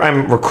sure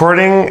I'm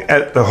recording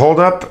at the hold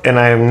up, and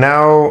I am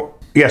now.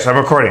 Yes, I'm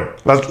recording.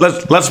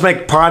 Let's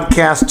make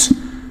podcast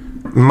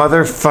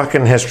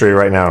motherfucking history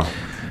right now.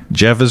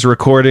 Jeff is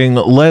recording.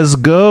 Let's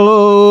go,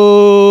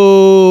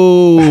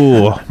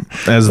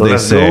 as they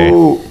say.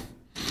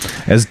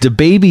 As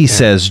DaBaby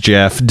says,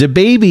 Jeff.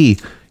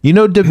 DaBaby, You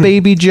know,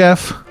 DaBaby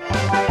Jeff.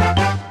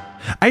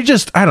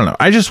 I don't know.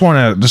 I just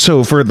want to.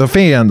 So for the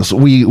fans,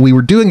 we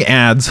were doing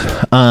ads.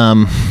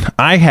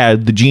 I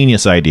had the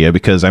genius idea,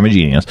 because I'm a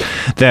genius,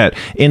 that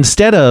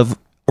instead of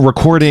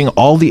recording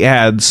all the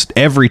ads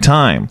every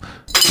time,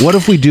 what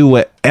if we do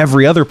what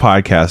every other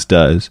podcast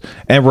does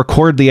and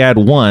record the ad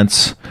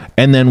once,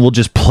 and then we'll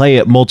just play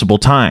it multiple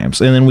times,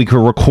 and then we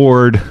could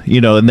record,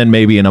 and then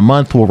maybe in a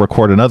month we'll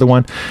record another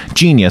one.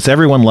 Genius.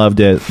 Everyone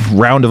loved it.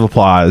 Round of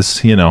applause.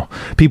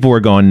 People were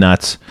going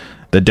nuts.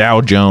 The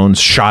Dow Jones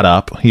shot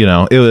up.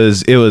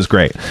 It was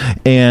great.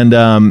 And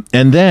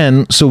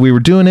then so we were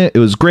doing it. It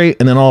was great.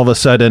 And then all of a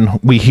sudden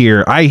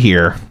I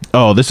hear,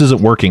 oh, this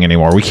isn't working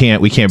anymore. We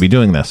can't be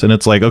doing this. And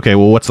it's like, okay,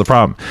 well, what's the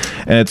problem?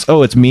 And it's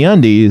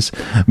MeUndies.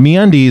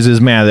 MeUndies is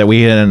mad that we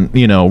didn't,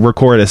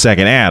 record a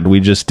second ad.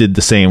 We just did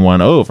the same one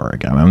over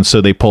again. And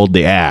so they pulled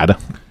the ad,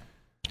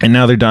 and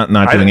now they're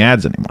not doing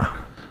ads anymore.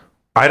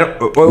 I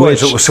don't. Wait,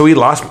 so we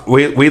lost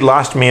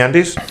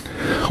MeUndies?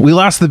 We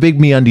lost the big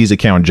MeUndies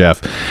account,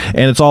 Jeff,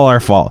 and it's all our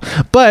fault.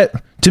 But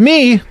to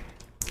me,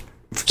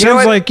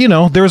 sounds like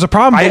there was a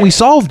problem, but we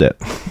solved it.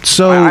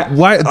 So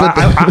why?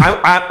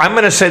 I'm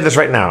going to say this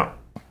right now.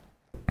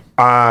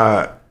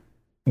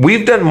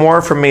 We've done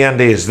more for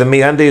MeUndies than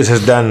MeUndies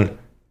has done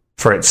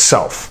for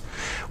itself.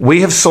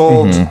 We have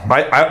sold,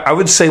 I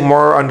would say,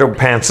 more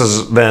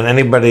underpants than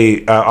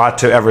anybody ought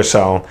to ever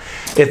sell.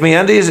 If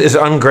MeUndies is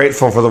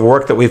ungrateful for the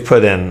work that we've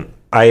put in,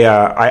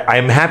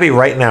 I'm happy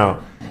right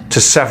now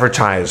to sever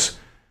ties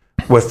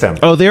with them.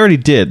 Oh, they already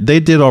did.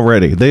 They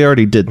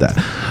already did that.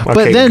 Okay,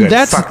 but then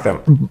good. Fuck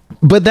them.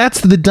 But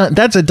that's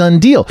a done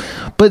deal.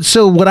 But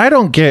so what I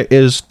don't get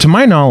is, to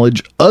my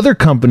knowledge, other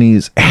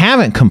companies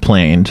haven't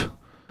complained.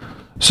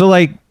 So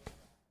why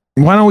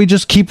don't we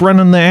just keep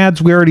running the ads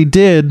we already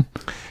did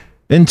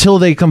until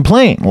they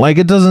complain?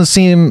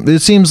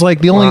 It seems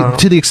like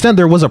to the extent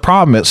there was a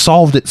problem, it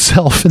solved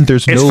itself, and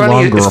there's no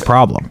longer a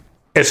problem.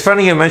 It's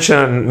funny you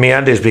mention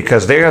MeUndies,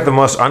 because they are the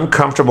most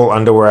uncomfortable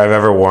underwear I've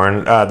ever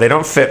worn. They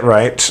don't fit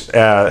right.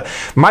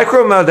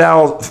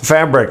 Micromodal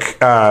fabric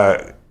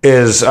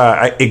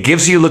it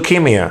gives you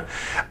leukemia.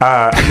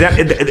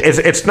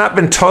 It's not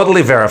been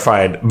totally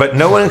verified, but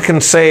no one can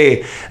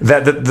say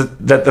that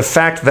the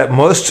fact that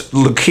most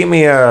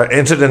leukemia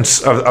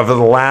incidents of the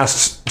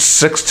last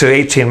 6 to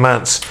 18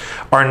 months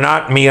are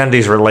not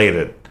MeUndies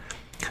related.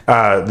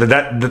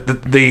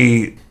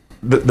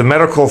 The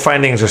medical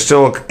findings are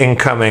still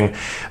incoming,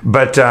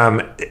 but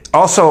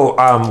also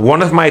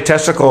one of my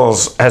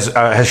testicles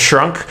has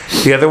shrunk.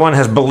 The other one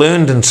has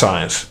ballooned in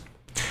size.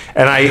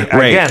 And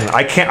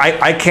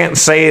I can't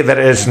say that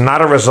it is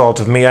not a result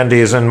of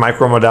MeUndies and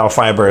micromodal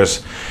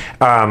fibers.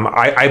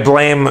 I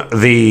blame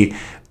the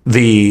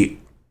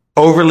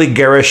overly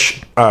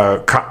garish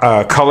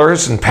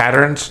colors and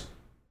patterns.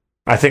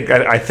 I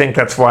think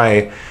that's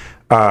why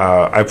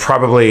I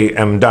probably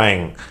am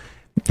dying.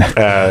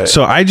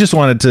 So I just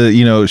wanted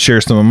to,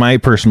 share some of my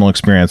personal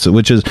experience,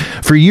 which is,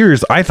 for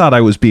years, I thought I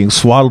was being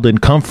swaddled in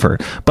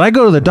comfort, but I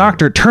go to the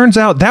doctor. It turns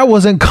out that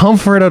wasn't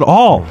comfort at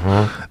all.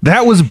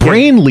 That was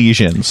brain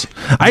lesions.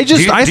 I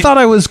thought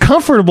I was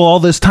comfortable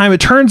all this time.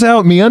 It turns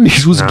out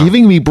MeUndies was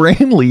giving me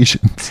brain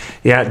lesions.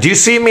 Yeah. Do you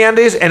see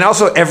MeUndies, and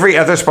also every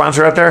other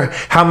sponsor out there,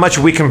 how much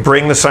we can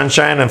bring the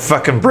sunshine and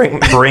fucking bring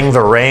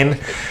the rain?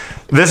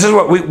 This is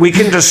what we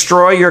can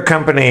destroy your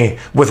company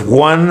with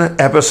one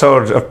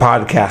episode of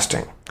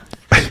podcasting.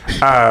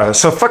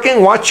 So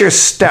fucking watch your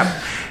step.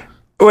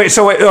 Wait.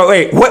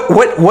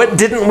 What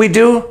didn't we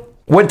do?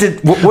 What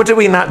did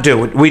we not do?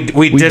 We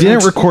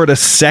didn't record a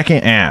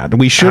second ad.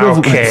 We should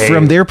have,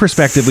 from their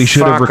perspective, we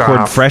should have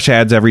recorded fresh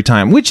ads every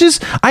time. Which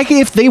is,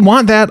 if they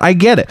want that, I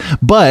get it.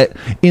 But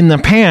in the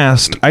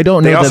past, I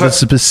don't know that it's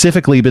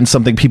specifically been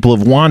something people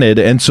have wanted,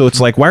 and so it's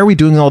like, why are we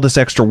doing all this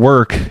extra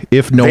work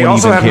if no one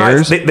even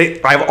cares?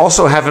 I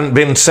also haven't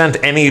been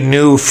sent any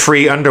new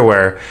free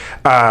underwear,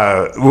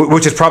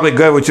 which is probably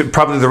good. Which is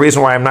probably the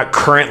reason why I'm not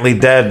currently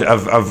dead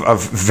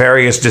of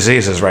various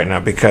diseases right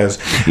now, because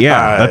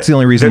that's the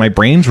only reason my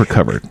brain's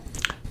recovered.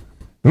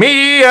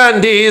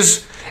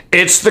 MeUndies,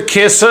 it's the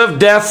kiss of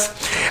death.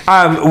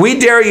 We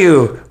dare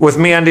you with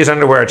MeUndies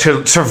underwear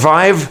to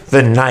survive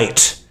the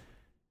night.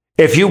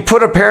 If you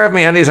put a pair of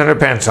MeUndies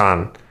underpants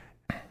on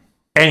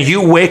and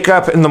you wake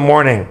up in the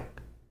morning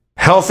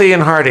healthy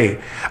and hearty,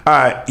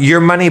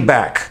 your money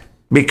back,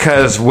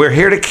 because we're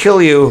here to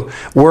kill you.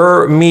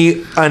 We're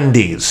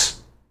MeUndies.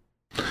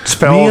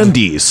 Spelled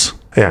MeUndies.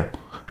 Yeah.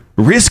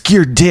 Risk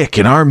your dick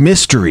in our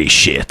mystery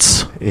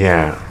shits.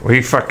 Yeah,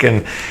 we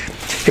fucking...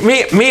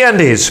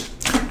 MeUndies.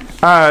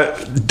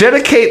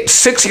 Dedicate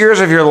 6 years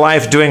of your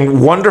life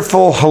doing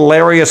wonderful,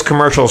 hilarious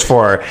commercials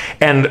for,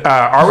 and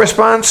our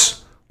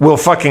response will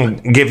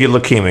fucking give you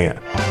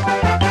leukemia.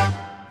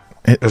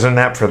 There's a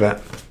nap for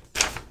that.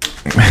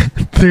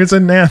 There's a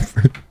nap.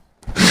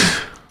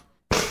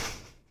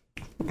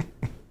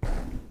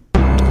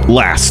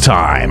 Last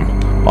time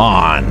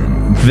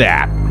on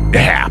That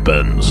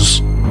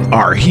Happens,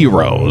 our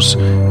heroes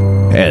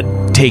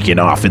had taken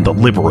off in the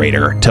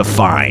Liberator to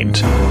find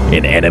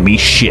an enemy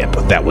ship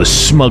that was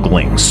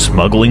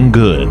smuggling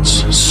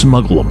goods,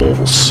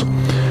 smugglables.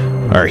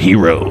 Our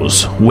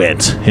heroes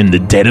went in the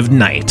dead of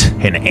night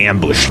and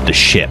ambushed the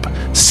ship,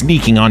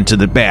 sneaking onto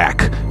the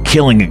back,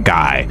 killing a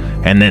guy,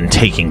 and then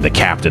taking the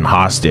captain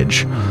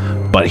hostage.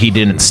 But he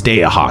didn't stay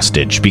a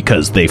hostage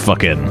because they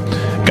fucking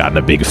got in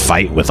a big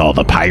fight with all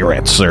the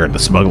pirates or the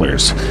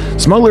smugglers.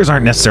 Smugglers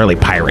aren't necessarily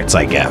pirates,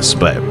 I guess,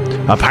 but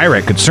a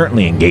pirate could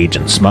certainly engage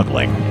in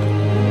smuggling.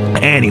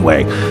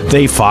 Anyway,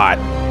 they fought.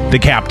 The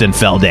captain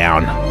fell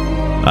down.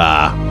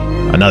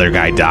 Another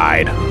guy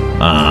died.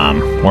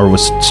 Or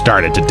was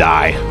started to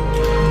die.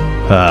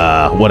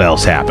 What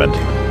else happened?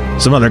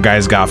 Some other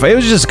guys got... It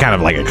was just kind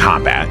of like a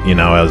combat, you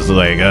know? It was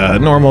like a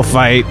normal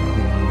fight,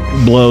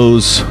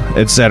 blows,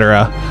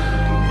 etc.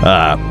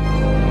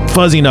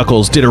 Fuzzy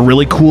Knuckles did a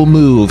really cool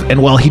move,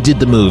 and while he did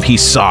the move, he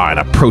saw an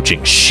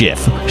approaching ship.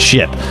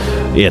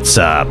 Its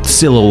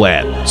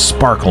silhouette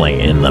sparkling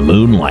in the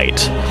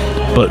moonlight.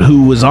 But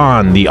who was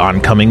on the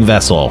oncoming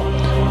vessel?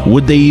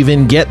 Would they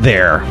even get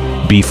there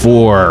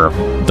before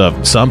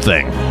the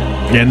something?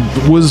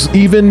 And was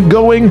even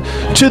going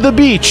to the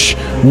beach?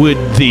 Would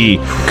they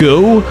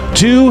go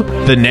to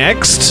the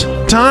next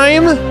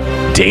time?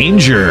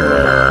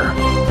 Danger.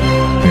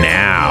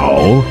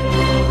 Now.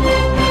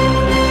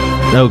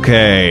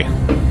 Okay.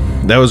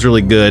 That was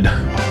really good.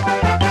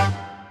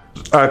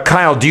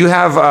 Kyle, do you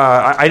have...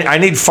 I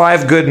need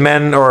 5 good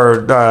men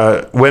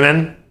or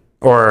women,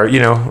 or, you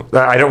know,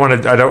 I don't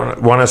want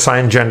to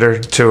assign gender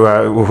to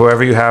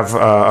whoever you have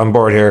on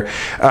board here,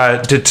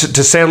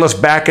 to sail us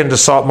back into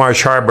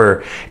Saltmarsh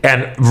Harbor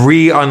and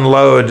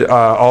re-unload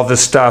all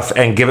this stuff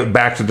and give it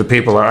back to the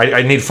people.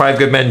 I need 5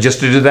 good men just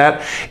to do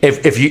that.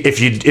 If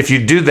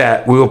you do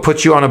that, we will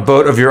put you on a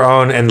boat of your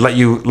own and let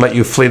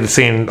you flee the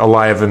scene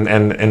alive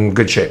and in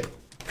good shape.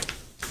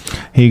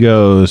 He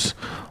goes,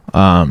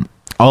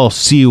 I'll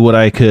see what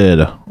I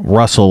could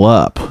rustle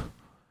up,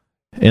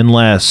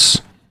 unless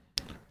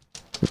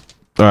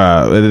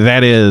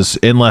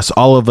unless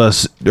all of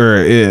us,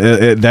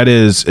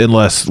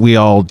 unless we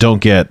all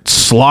don't get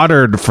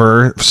slaughtered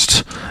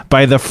first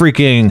by the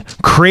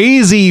freaking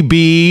crazy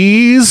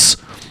bees.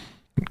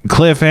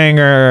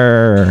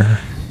 Cliffhanger.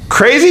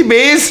 Crazy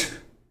bees?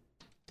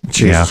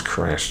 Jesus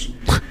Christ.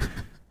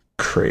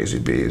 Crazy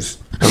bees.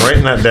 I'm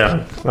writing that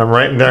down. I'm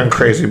writing down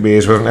crazy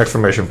bees with an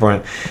exclamation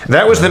point.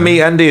 That was the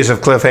MeUndies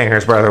of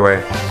cliffhangers, by the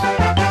way.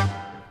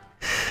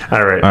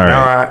 All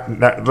right.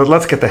 Now,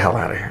 let's get the hell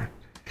out of here.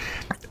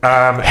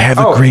 Have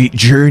a great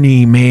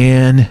journey,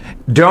 man.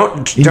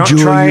 Don't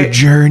enjoy your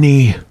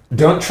journey.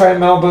 Don't try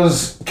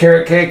Melba's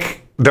carrot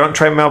cake. Don't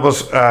try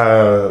Melba's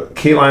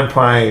key lime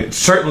pie.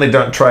 Certainly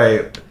don't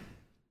try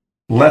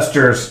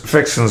Lester's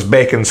Fixin's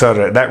bacon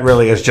soda. That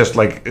really is just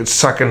like it's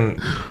sucking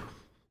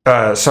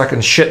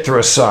shit through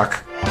a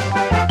sock.